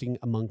by ghosting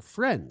among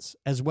friends,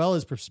 as well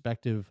as the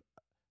perspective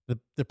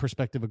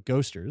of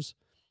ghosters,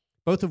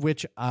 both of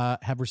which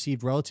have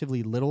received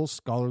relatively little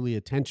scholarly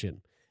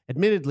attention.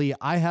 Admittedly,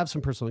 I have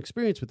some personal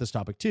experience with this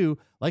topic too.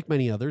 Like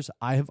many others,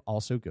 I have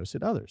also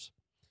ghosted others."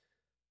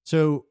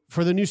 So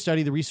for the new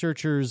study, the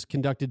researchers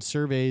conducted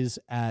surveys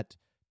at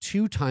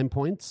 2 time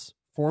points,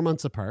 4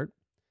 months apart.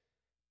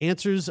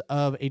 Answers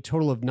of a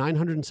total of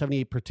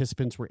 978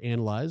 participants were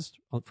analyzed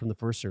from the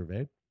first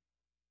survey.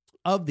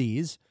 Of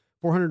these,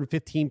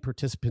 415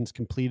 participants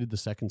completed the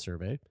second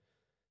survey.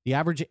 The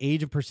average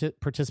age of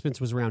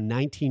participants was around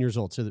 19 years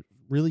old, so they're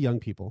really young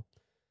people.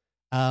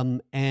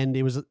 And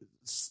it was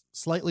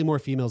slightly more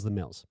females than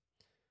males.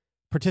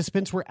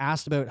 Participants were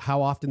asked about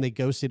how often they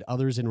ghosted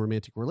others in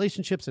romantic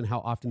relationships and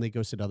how often they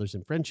ghosted others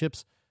in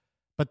friendships,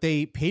 but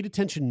they paid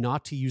attention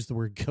not to use the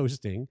word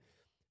ghosting,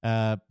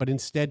 but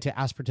instead to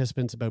ask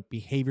participants about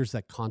behaviors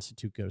that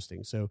constitute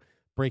ghosting. So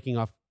breaking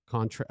off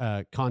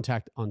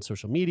contact on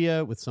social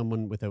media with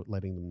someone without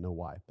letting them know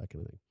why, that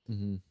kind of thing.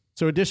 Mm-hmm.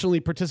 So additionally,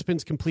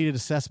 participants completed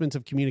assessments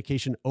of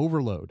communication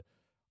overload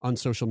on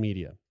social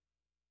media.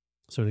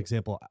 So an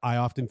example, I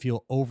often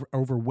feel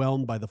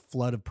overwhelmed by the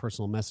flood of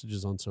personal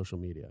messages on social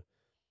media.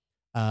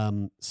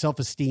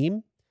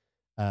 Self-esteem,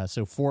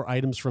 so 4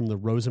 items from the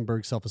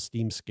Rosenberg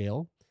self-esteem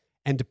scale,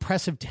 and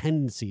depressive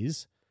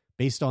tendencies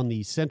based on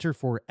the Center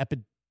for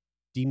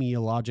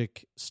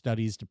Epidemiologic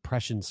Studies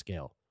depression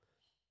scale.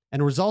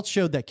 And results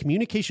showed that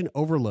communication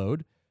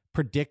overload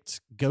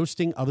predicts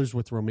ghosting others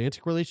with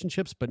romantic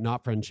relationships, but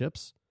not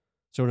friendships.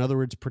 So in other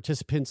words,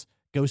 participants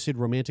ghosted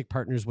romantic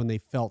partners when they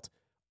felt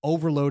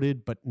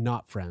overloaded, but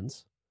not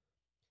friends.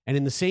 And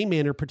in the same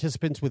manner,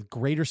 participants with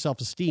greater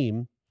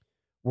self-esteem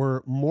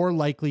were more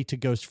likely to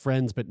ghost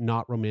friends, but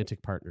not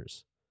romantic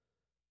partners.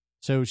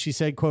 So she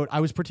said, quote, "I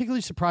was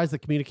particularly surprised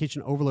that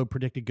communication overload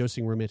predicted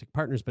ghosting romantic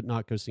partners, but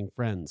not ghosting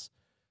friends.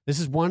 This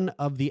is one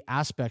of the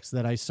aspects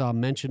that I saw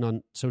mentioned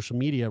on social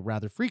media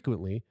rather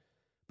frequently.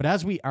 But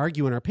as we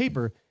argue in our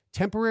paper,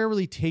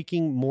 temporarily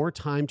taking more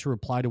time to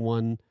reply to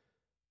one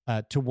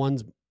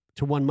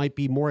might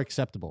be more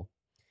acceptable.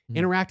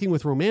 Interacting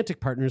with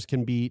romantic partners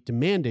can be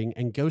demanding,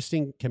 and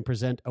ghosting can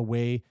present a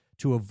way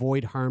to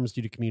avoid harms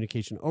due to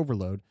communication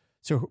overload.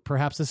 So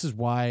perhaps this is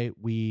why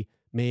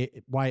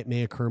it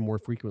may occur more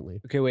frequently."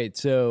 Okay, wait.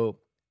 So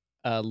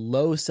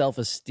low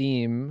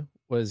self-esteem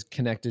was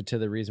connected to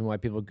the reason why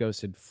people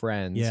ghosted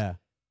friends. Yeah.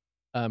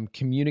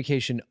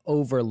 Communication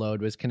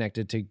overload was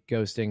connected to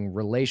ghosting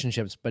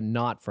relationships, but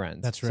not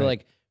friends. That's right. So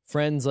like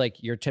friends,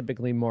 like you're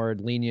typically more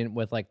lenient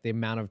with like the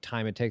amount of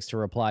time it takes to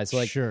reply. So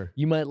like Sure.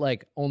 you might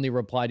like only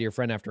reply to your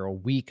friend after a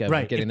week of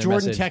Right. getting If the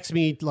Jordan message. texts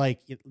me like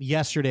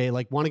yesterday,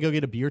 like, want to go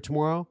get a beer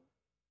tomorrow?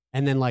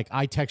 And then like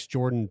I text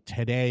Jordan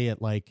today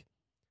at like,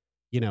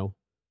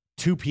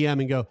 2 p.m.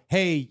 and go,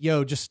 hey,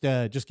 yo, just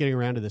getting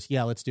around to this.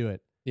 Yeah, let's do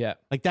it. Yeah.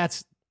 Like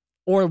that's,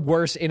 Or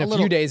worse, in a little-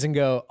 few days and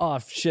go, oh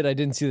shit, I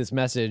didn't see this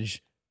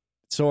message.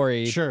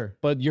 Sorry. Sure.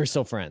 But you're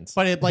still friends.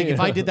 but it, like if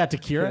I did that to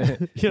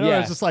Kira, Yeah.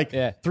 it's just like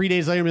Yeah. 3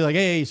 days later, be like,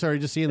 hey, sorry,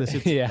 just seeing this.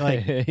 It's yeah.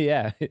 like,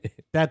 yeah.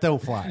 that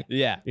don't fly.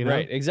 Yeah. You know?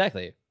 Right.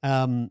 Exactly.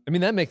 I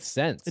mean, that makes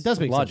sense. It does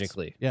make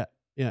logically. sense. Yeah.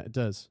 Yeah, it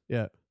does.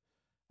 Yeah.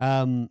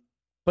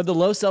 But the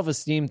low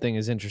self-esteem thing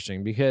is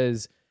interesting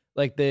because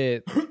like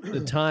the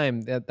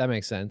time that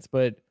makes sense,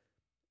 but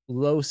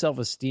low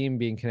self-esteem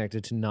being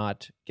connected to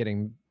not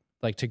getting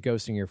like to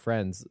ghosting your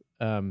friends.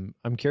 I'm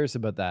curious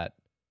about that.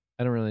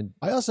 I don't really.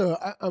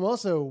 I'm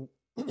also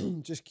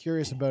just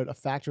curious about a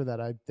factor that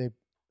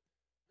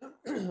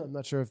I'm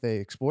not sure if they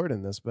explored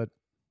in this, but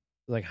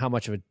Like how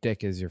much of a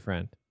dick is your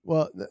friend?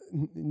 well,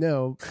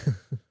 no,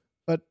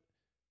 but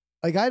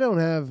like I don't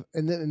have,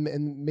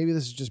 and maybe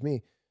this is just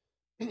me.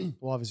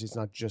 Well, obviously it's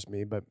not just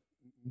me, but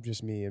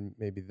just me and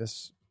maybe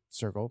this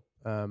circle.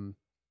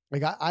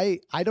 Like I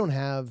don't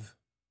have.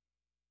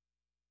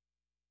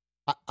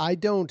 I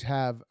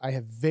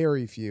have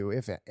very few,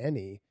 if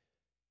any,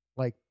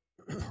 like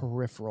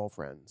peripheral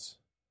friends.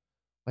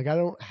 Like I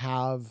don't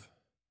have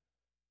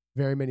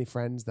very many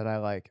friends that I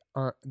like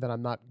that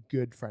I'm not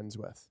good friends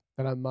with.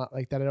 That I'm not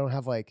like that I don't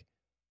have like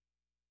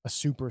a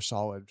super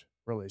solid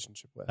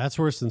relationship with. That's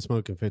worse than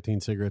smoking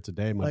 15 cigarettes a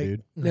day, my Like,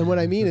 dude. And what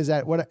I mean is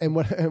that what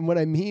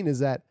I mean is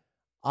that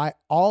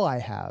all I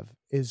have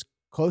is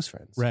close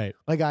friends. Right.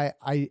 Like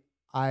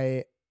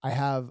I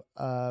have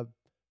a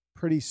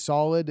pretty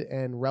solid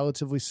and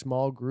relatively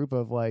small group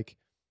of like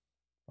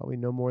probably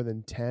no more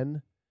than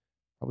 10,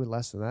 probably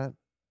less than that.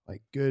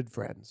 Like good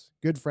friends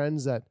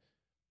that,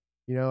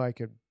 I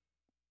could,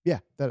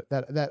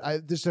 that I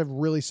just have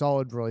really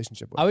solid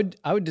relationship with.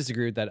 I would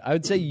disagree with that. I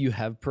would say you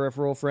have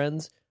peripheral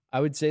friends. I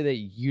would say that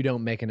you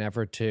don't make an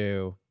effort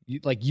to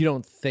you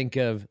don't think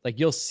of like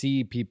you'll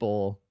see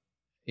people,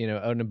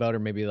 out and about or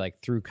maybe like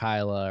through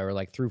Kyla or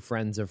like through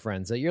friends of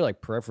friends that you're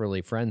like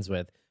peripherally friends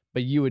with,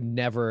 but you would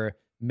never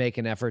make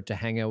an effort to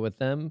hang out with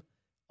them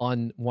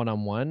on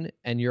one-on-one,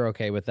 and you're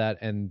okay with that,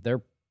 and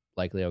they're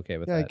likely okay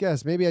with that. I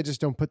guess maybe I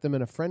just don't put them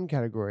in a friend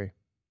category.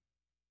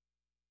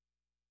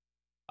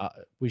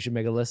 We should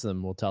make a list of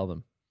them. We'll tell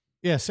them.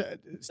 Yes,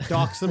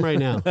 dox them right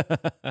now.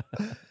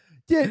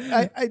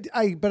 Yeah,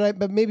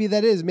 but maybe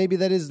that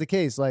is the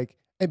case. Like,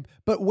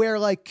 but where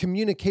like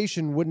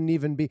communication wouldn't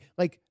even be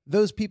like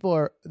those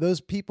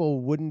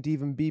people wouldn't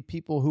even be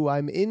people who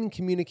I'm in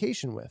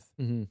communication with.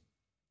 Mm-hmm.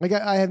 Like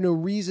I have no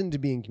reason to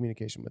be in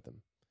communication with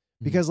them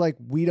because like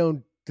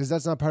because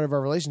that's not part of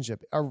our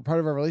relationship. Part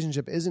of our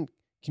relationship isn't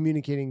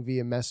communicating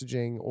via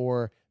messaging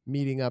or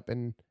meeting up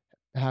and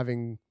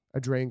having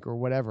a drink or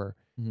whatever.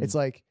 Mm-hmm. It's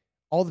like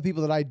all the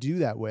people that I do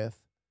that with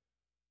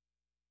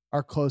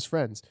are close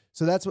friends.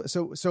 So that's what,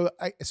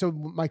 so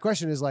my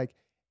question is like,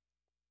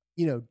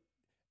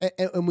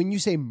 and when you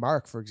say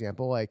Mark, for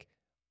example, like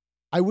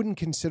I wouldn't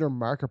consider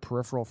Mark a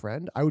peripheral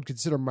friend. I would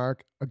consider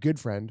Mark a good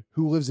friend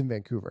who lives in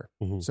Vancouver.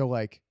 Mm-hmm. So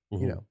like,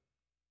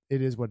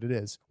 it is what it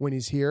is. When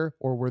he's here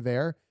or we're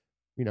there,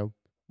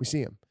 we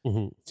see him.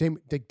 Mm-hmm. Same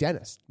like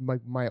Dennis, one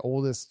of my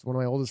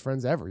oldest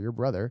friends ever, your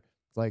brother.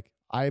 It's like,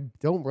 I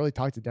don't really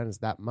talk to Dennis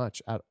that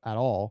much at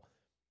all.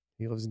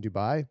 He lives in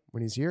Dubai.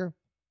 When he's here,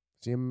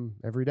 see him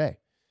every day.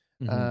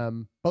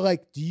 Mm-hmm. But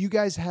like, do you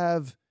guys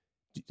have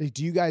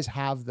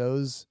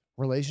those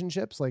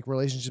relationships? Like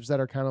relationships that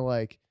are kind of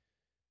like,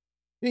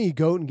 you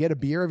go out and get a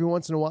beer every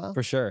once in a while?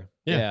 For sure.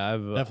 Yeah,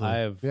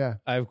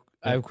 I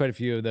have quite a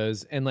few of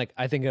those. And like,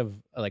 I think of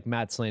like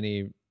Matt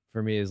Slaney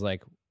for me is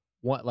like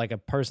a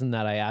person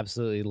that I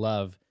absolutely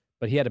love,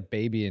 but he had a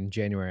baby in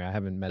January. I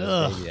haven't met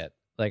his baby yet.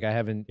 Like I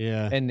haven't.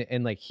 Yeah.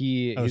 And like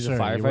he's a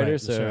firefighter.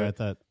 Right. So sorry, I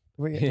thought.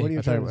 What are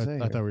you trying to say?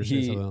 I thought we were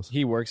saying something else.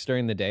 He works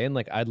during the day, and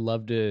like I'd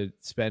love to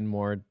spend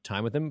more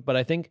time with him. But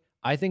I think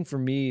for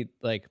me,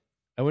 like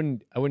I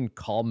wouldn't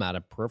call Matt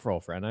a peripheral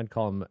friend. I'd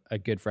call him a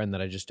good friend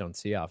that I just don't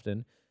see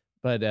often.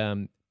 But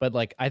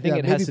like I think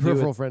it has to do with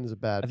peripheral friend is a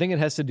bad. I think it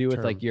has to do with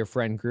term. like your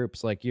friend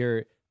groups, like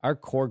our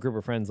core group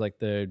of friends, like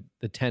the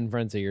 10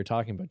 friends that you're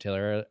talking about,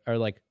 Taylor, are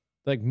like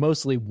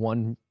mostly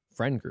one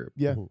friend group.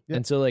 Yeah.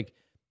 And so like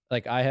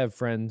I have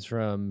friends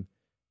from,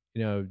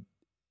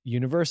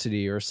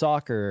 university or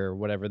soccer or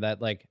whatever that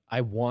like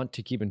I want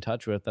to keep in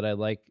touch with, that I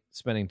like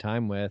spending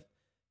time with,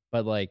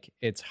 but like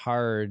it's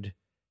hard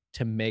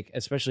to make,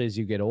 especially as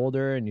you get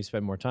older and you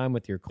spend more time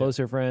with your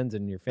closer friends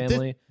and your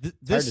family.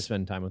 It's hard to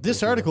spend time with this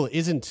those article people.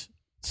 isn't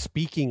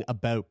speaking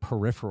about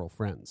peripheral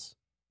friends.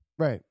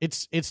 Right.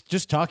 It's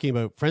just talking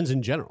about friends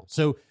in general.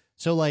 So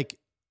like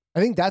I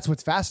think that's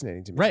what's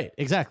fascinating to me. Right,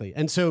 exactly.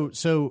 And so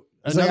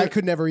It's like I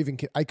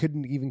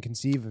couldn't even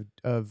conceive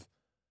of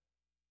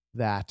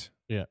that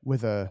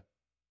with a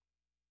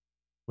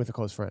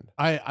close friend.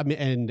 I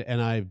mean,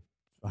 and I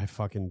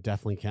fucking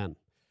definitely can.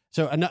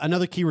 So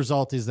another key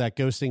result is that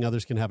ghosting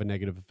others can have a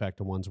negative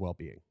effect on one's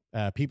well-being.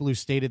 People who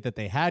stated that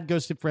they had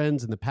ghosted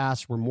friends in the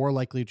past were more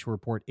likely to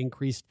report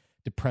increased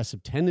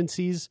depressive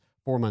tendencies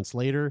 4 months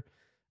later.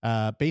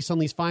 Based on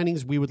these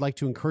findings, we would like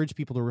to encourage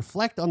people to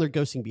reflect on their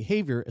ghosting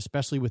behavior,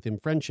 especially within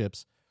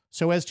friendships,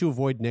 so as to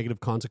avoid negative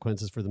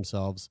consequences for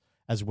themselves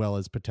as well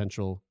as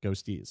potential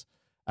ghostees.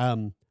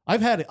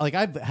 I've had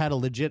a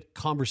legit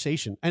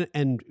conversation,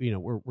 and you know,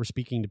 we're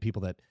speaking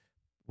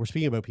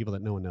about people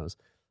that no one knows.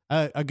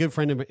 A good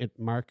friend of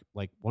Mark,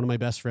 like one of my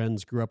best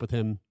friends, grew up with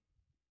him.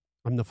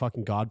 I'm the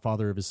fucking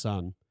godfather of his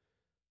son.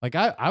 Like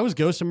I was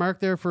ghosting Mark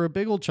there for a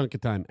big old chunk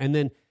of time, and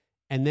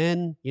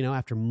then you know,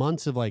 after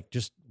months of like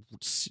just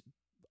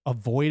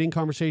avoiding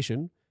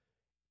conversation,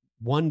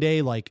 one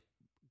day like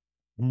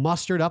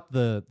mustered up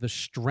the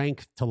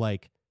strength to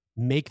like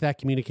make that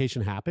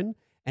communication happen,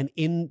 and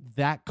in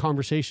that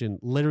conversation,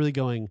 literally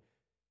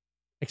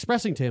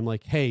expressing to him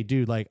like, "Hey,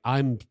 dude, like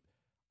I'm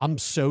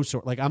so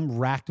sorry. Like I'm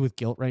racked with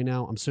guilt right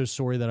now. I'm so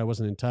sorry that I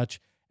wasn't in touch,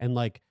 and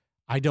like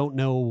I don't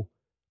know."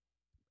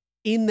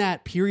 In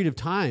that period of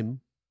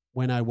time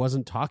when I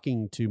wasn't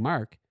talking to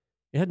Mark,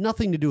 it had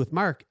nothing to do with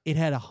Mark. It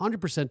had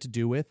 100% to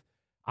do with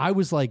I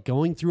was like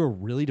going through a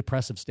really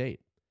depressive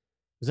state.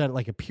 It was at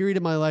like a period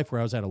of my life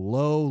where I was at a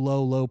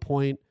low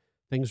point.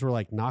 Things were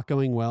like not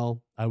going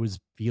well. I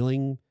was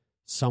feeling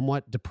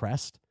somewhat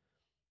depressed.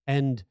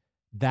 And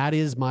that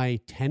is my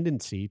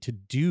tendency to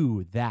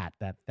do that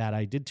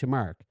I did to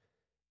Mark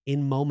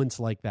in moments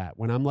like that.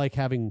 When I'm like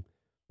having...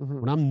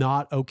 When I'm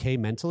not okay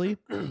mentally,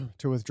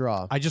 to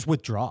withdraw, I just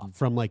withdraw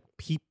from like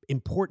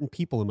important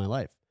people in my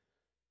life.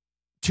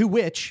 To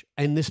which,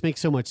 and this makes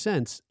so much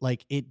sense,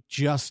 like it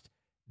just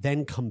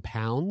then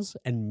compounds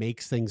and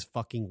makes things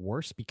fucking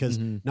worse because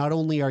not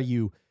only are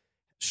you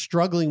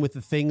struggling with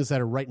the things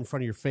that are right in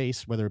front of your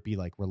face, whether it be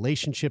like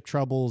relationship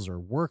troubles or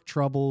work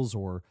troubles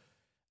or,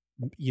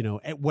 you know,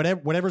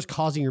 whatever's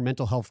causing your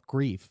mental health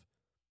grief.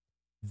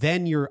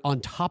 Then you're on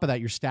top of that,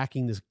 you're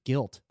stacking this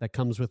guilt that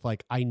comes with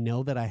like, I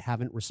know that I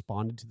haven't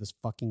responded to this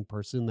fucking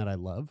person that I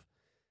love.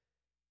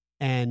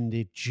 And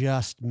it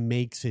just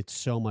makes it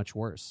so much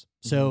worse.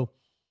 So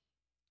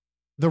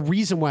the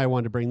reason why I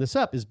wanted to bring this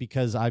up is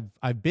because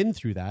I've been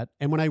through that.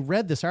 And when I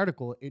read this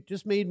article, it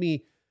just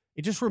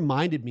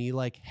reminded me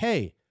like,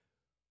 hey,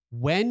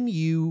 when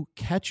you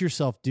catch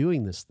yourself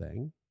doing this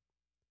thing,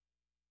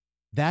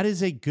 that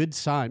is a good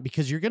sign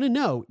because you're going to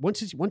know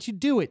once you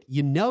do it,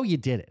 you know, you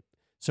did it.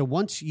 So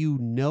once you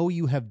know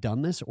you have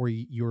done this or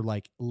you're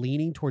like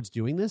leaning towards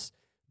doing this,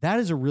 that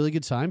is a really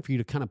good sign for you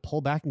to kind of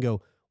pull back and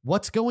go,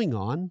 what's going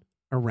on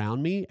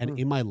around me and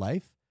in my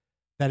life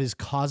that is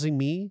causing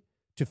me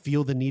to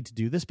feel the need to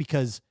do this?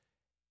 Because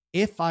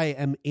if I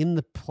am in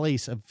the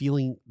place of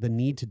feeling the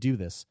need to do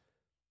this,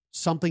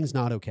 something's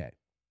not okay.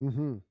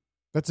 Mm-hmm.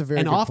 That's a very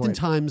and good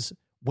oftentimes point.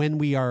 When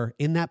we are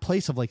in that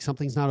place of like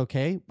something's not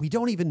okay, we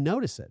don't even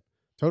notice it.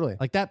 Totally.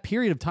 Like that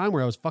period of time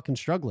where I was fucking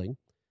struggling.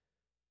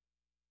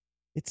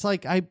 It's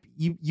like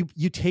you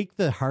take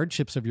the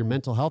hardships of your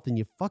mental health and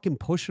you fucking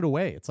push it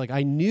away. It's like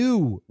I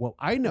know.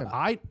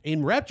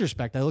 In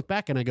retrospect, I look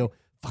back and I go,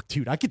 "Fuck,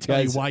 dude, I could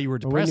tell you why you were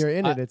depressed." When you're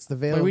in it, it's the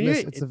veil.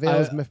 It's the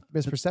veil of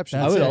misperception.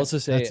 I would also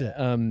say,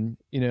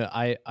 you know,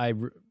 I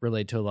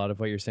relate to a lot of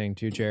what you're saying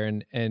too,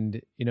 Jaron.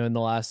 And you know, in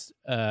the last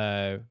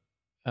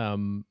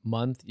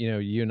month, you know,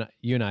 you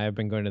and I have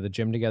been going to the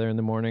gym together in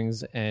the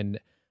mornings, and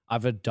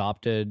I've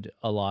adopted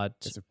a lot.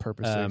 It's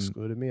purposely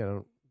excluded me. I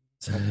don't.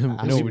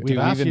 No, we've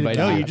asked you to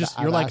go.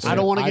 You're like, I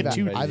don't want to get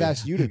too. I've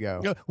asked you to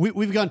go.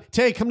 We've gone,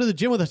 Tay, come to the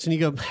gym with us, and you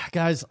go,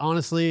 guys.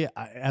 Honestly,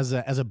 as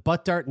a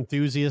butt dart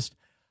enthusiast,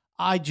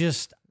 I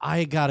just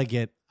gotta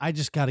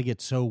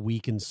get so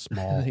weak and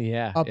small.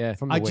 Yeah, up yeah.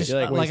 From the I waist just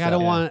up. like I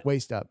don't want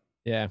waist up.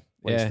 Yeah,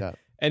 waist yeah. up.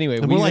 Anyway,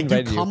 and we we're like,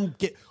 dude,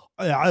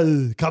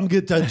 invited come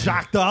get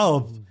jacked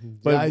up.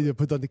 But you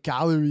put on the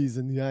calories,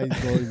 and yeah,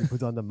 he's going to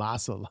put on the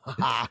muscle.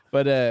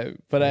 but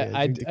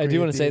I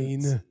do want to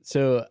say,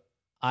 so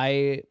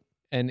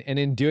And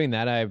in doing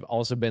that, I've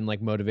also been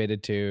like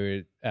motivated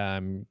to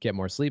get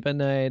more sleep at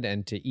night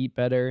and to eat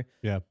better.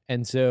 Yeah.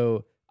 And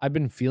so I've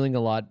been feeling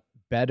a lot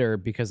better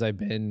because I've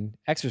been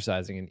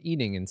exercising and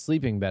eating and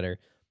sleeping better,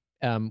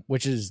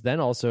 which has then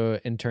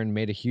also in turn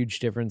made a huge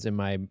difference in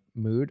my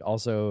mood.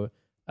 Also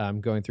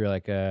going through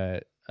like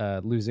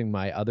losing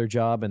my other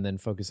job and then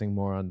focusing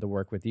more on the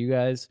work with you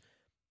guys.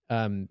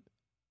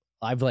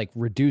 I've like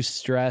reduced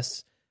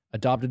stress,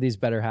 adopted these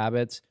better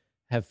habits,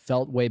 have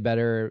felt way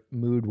better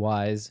mood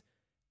wise,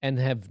 and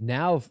have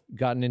now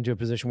gotten into a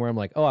position where I'm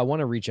like, oh, I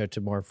want to reach out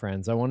to more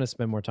friends. I want to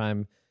spend more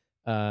time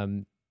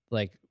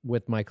like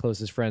with my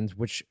closest friends,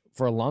 which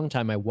for a long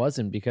time I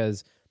wasn't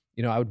because,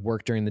 you know, I would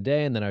work during the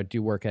day and then I would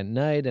do work at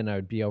night and I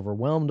would be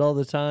overwhelmed all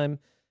the time.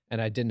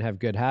 And I didn't have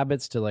good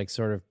habits to like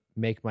sort of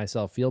make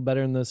myself feel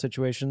better in those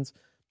situations.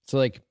 So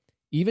like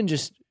even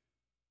just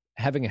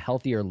having a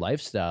healthier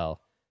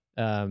lifestyle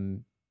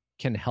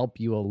can help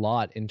you a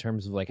lot in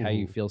terms of like how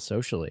you feel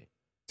socially.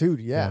 Dude,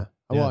 yeah.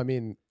 Yeah. Well, I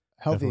mean,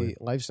 healthy Definitely.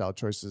 lifestyle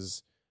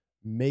choices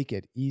make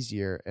it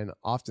easier, and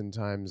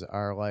oftentimes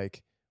are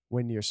like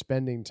when you're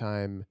spending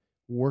time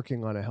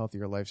working on a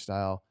healthier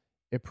lifestyle,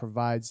 it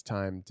provides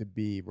time to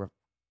be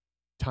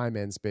time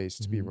and space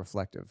to be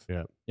reflective.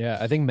 Yeah. Yeah,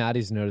 I think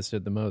Maddie's noticed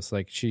it the most.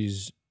 Like she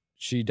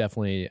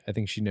definitely, I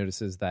think she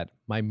notices that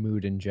my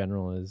mood in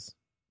general is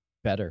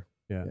better.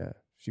 Yeah.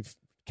 She's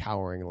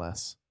cowering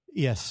less.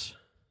 Yes.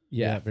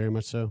 Yeah. Very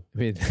much so. I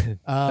mean,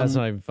 that's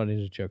not even funny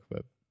to joke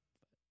about.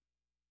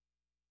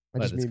 I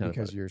But just it's mean kind of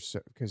because funny. you're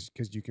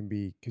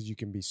because you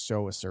can be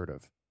so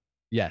assertive.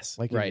 Yes,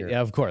 Like in right. your- Yeah,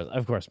 of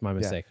course, my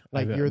mistake.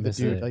 Like I you're the missed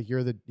dude. it. Like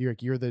you're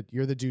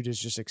the dude is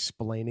just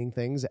explaining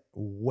things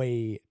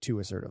way too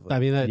assertively. I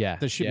mean, that Yeah,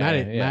 the shit. yeah,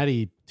 Maddie, yeah.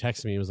 Maddie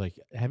texted me. He was like,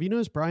 "Have you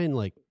noticed Brian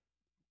like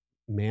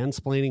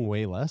mansplaining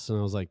way less?" And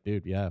I was like,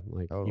 "Dude, yeah.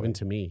 Like Totally. even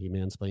to me, he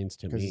mansplains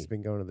to because me." he's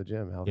been going to the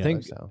gym. Healthy Yeah. I think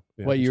lifestyle.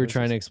 Yeah, what you were choices.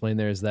 trying to explain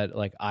there is that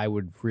like I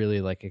would really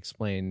like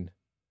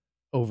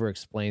over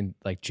explain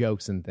like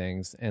jokes and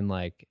things and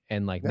Yeah,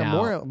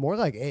 now more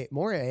like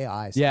more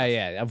AI. Stuff.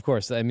 yeah, of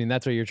course. I mean,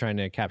 that's what you're trying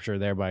to capture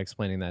there by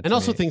explaining that. And to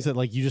also me. things that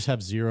like you just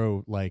have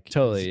zero like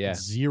Totally, yeah.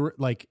 zero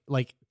like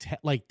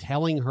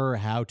telling her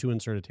how to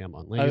insert a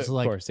tampon. Like it's of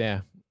like course,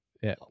 yeah.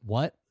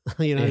 what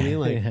you know what I mean?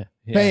 Like yeah.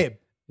 Babe,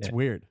 it's Yeah.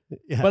 weird.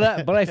 Yeah.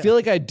 But I feel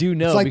like I do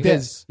know It's like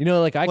because this. you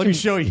know, like I let can me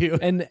show you.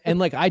 and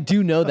like I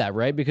do know that,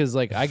 right? Because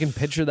like I can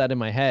picture that in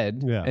my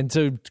head, Yeah. and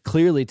so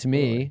clearly to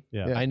me,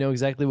 Yeah. I know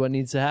exactly what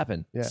needs to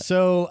happen. Yeah.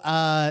 So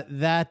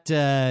that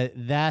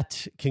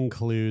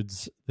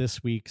concludes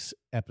this week's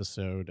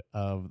episode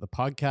of the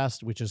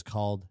podcast, which is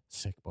called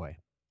Sick Boy.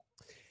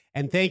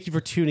 And thank you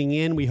for tuning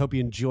in. We hope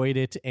you enjoyed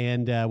it,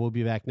 and we'll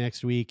be back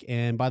next week.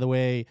 And by the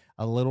way,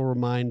 a little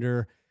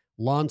reminder,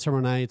 Lawn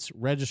Summer Nights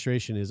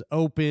registration is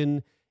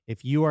open.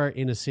 If you are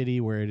in a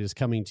city where it is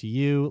coming to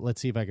you,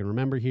 let's see if I can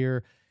remember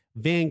here.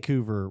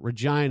 Vancouver,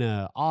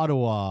 Regina,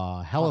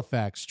 Ottawa,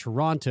 Halifax,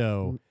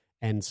 Toronto,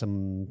 and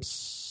some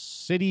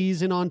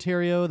cities in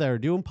Ontario that are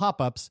doing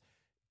pop-ups.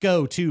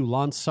 Go to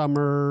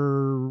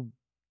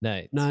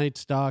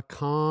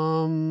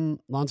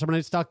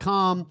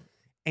lawnsummernights.com,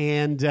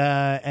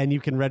 and you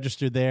can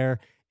register there.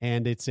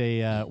 And it's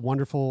a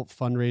wonderful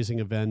fundraising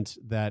event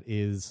that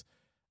is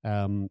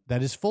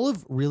full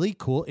of really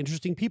cool,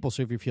 interesting people.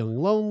 So if you're feeling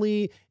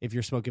lonely, if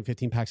you're smoking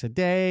 15 packs a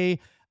day,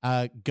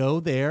 go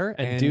there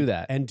And do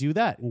that. and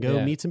go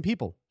Yeah. meet some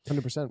people.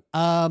 100%.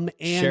 And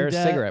Share a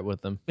cigarette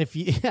with them. if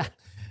you,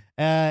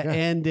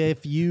 and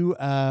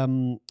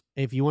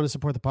if you want to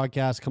support the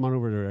podcast, come on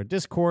over to our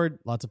Discord.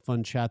 Lots of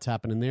fun chats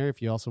happening there.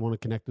 If you also want to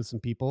connect with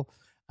some people,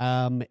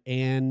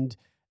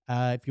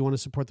 if you want to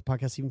support the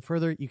podcast even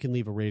further, you can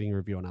leave a rating or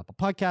review on Apple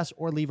Podcasts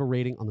or leave a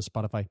rating on the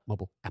Spotify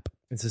mobile app.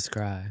 And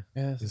subscribe.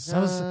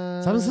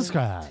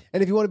 Subscribe.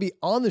 And if you want to be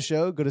on the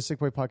show, go to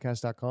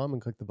sickboypodcast.com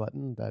and click the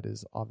button that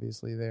is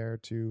obviously there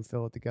to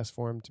fill out the guest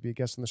form to be a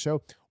guest on the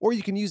show. Or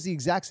you can use the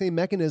exact same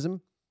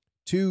mechanism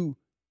to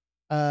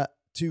why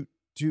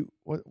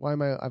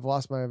am I've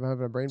lost I'm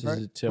having a brain fart.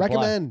 to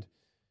apply.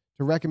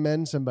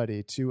 recommend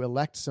somebody, to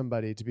elect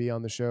somebody to be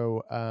on the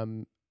show,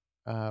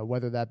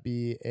 whether that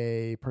be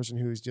a person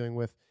who's dealing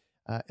with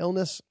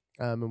illness,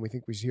 and we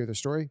think we should hear their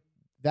story,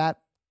 that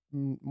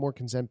more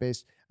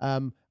consent-based,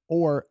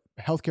 or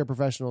healthcare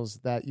professionals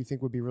that you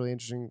think would be really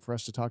interesting for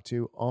us to talk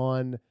to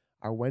on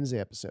our Wednesday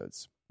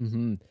episodes.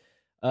 Mm-hmm.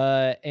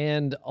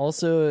 And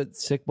also,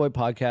 Sick Boy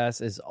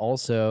Podcast is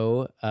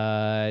also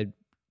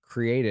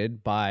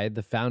created by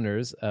the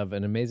founders of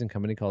an amazing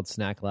company called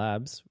Snack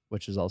Labs,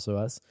 which is also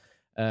us,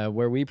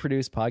 where we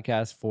produce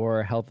podcasts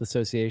for health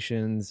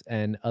associations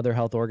and other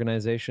health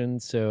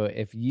organizations. So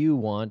if you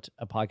want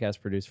a podcast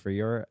produced for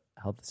your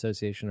health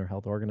association or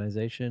health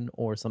organization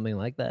or something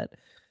like that,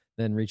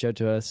 then reach out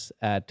to us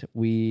at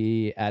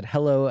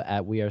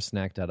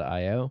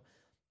hello@wearesnack.io.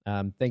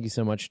 Thank you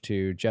so much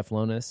to Jeff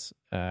Lonis,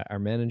 our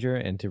manager,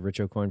 and to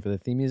Rich O'Coin for the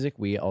theme music.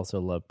 We also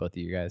love both of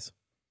you guys.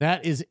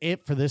 That is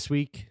it for this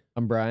week.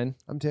 I'm Brian.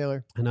 I'm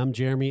Taylor. And I'm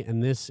Jeremy,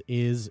 and this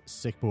is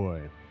Sick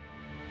Boy.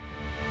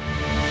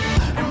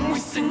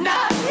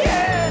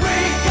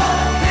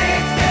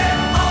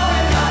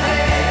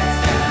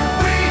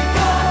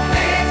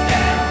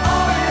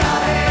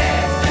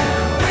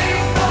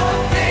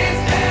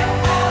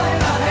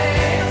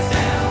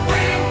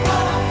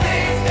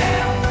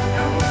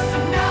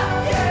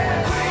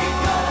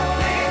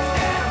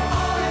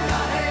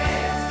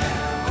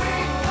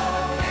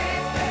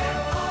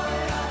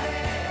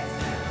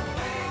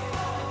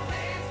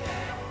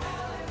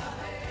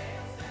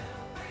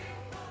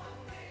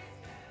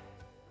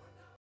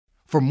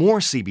 For more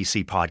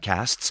CBC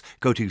podcasts,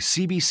 go to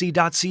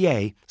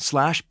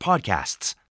cbc.ca/podcasts.